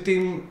 Yo soy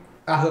team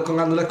arroz con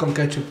gandules con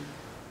ketchup.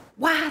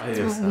 ¿What?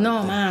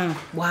 No, man.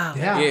 Wow.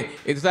 Yeah.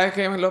 Y tú sabes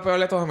que lo peor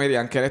de todo,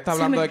 Miriam, que él está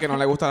hablando de que no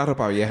le gusta la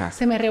ropa vieja.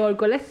 Se me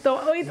revolcó el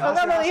estómago y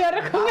todo lo digo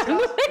arroz con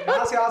gandules.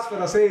 Gracias,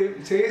 pero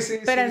sí.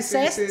 Pero en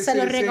Cest se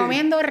lo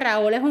recomiendo.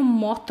 Raúl es un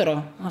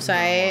monstruo. O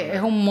sea,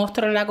 es un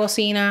monstruo en la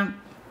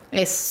cocina.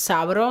 Es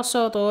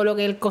sabroso todo lo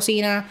que él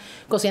cocina.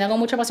 Cocina con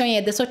mucha pasión y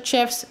es de esos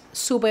chefs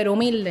súper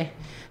humildes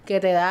que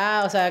te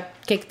da, o sea,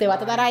 que te va a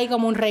tratar ahí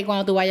como un rey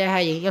cuando tú vayas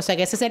allí. O sea,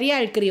 que ese sería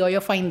el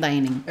criollo fine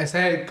dining.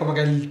 Ese es como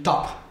que el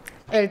top.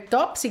 El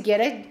top, si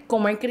quieres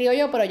comer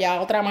criollo, pero ya de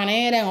otra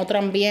manera, en otro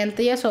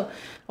ambiente y eso.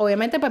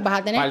 Obviamente, pues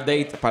vas a tener... Para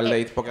el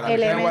date. Porque la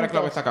gente en Water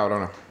Club está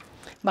cabrona.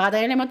 Vas a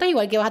tener elementos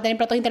igual que vas a tener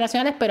platos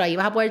internacionales, pero ahí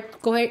vas a poder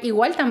coger...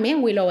 Igual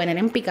también Willow Venner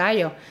en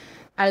Picayo.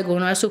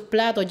 Algunos de sus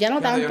platos. Ya no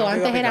tanto,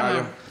 antes era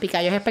más.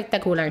 Picayo es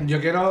espectacular.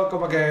 Yo quiero,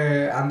 como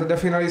que, antes de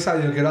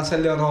finalizar, yo quiero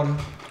hacerle honor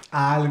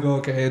a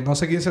algo que no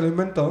sé quién se lo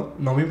inventó.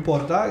 No me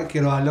importa.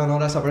 Quiero darle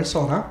honor a esa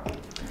persona.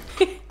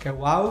 Que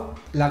wow,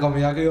 la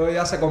comida que hoy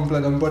ya se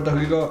completó en Puerto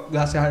Rico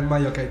gracias al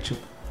mayo ketchup.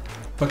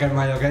 Porque el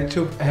mayo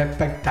ketchup es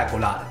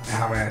espectacular,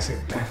 déjame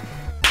decirte.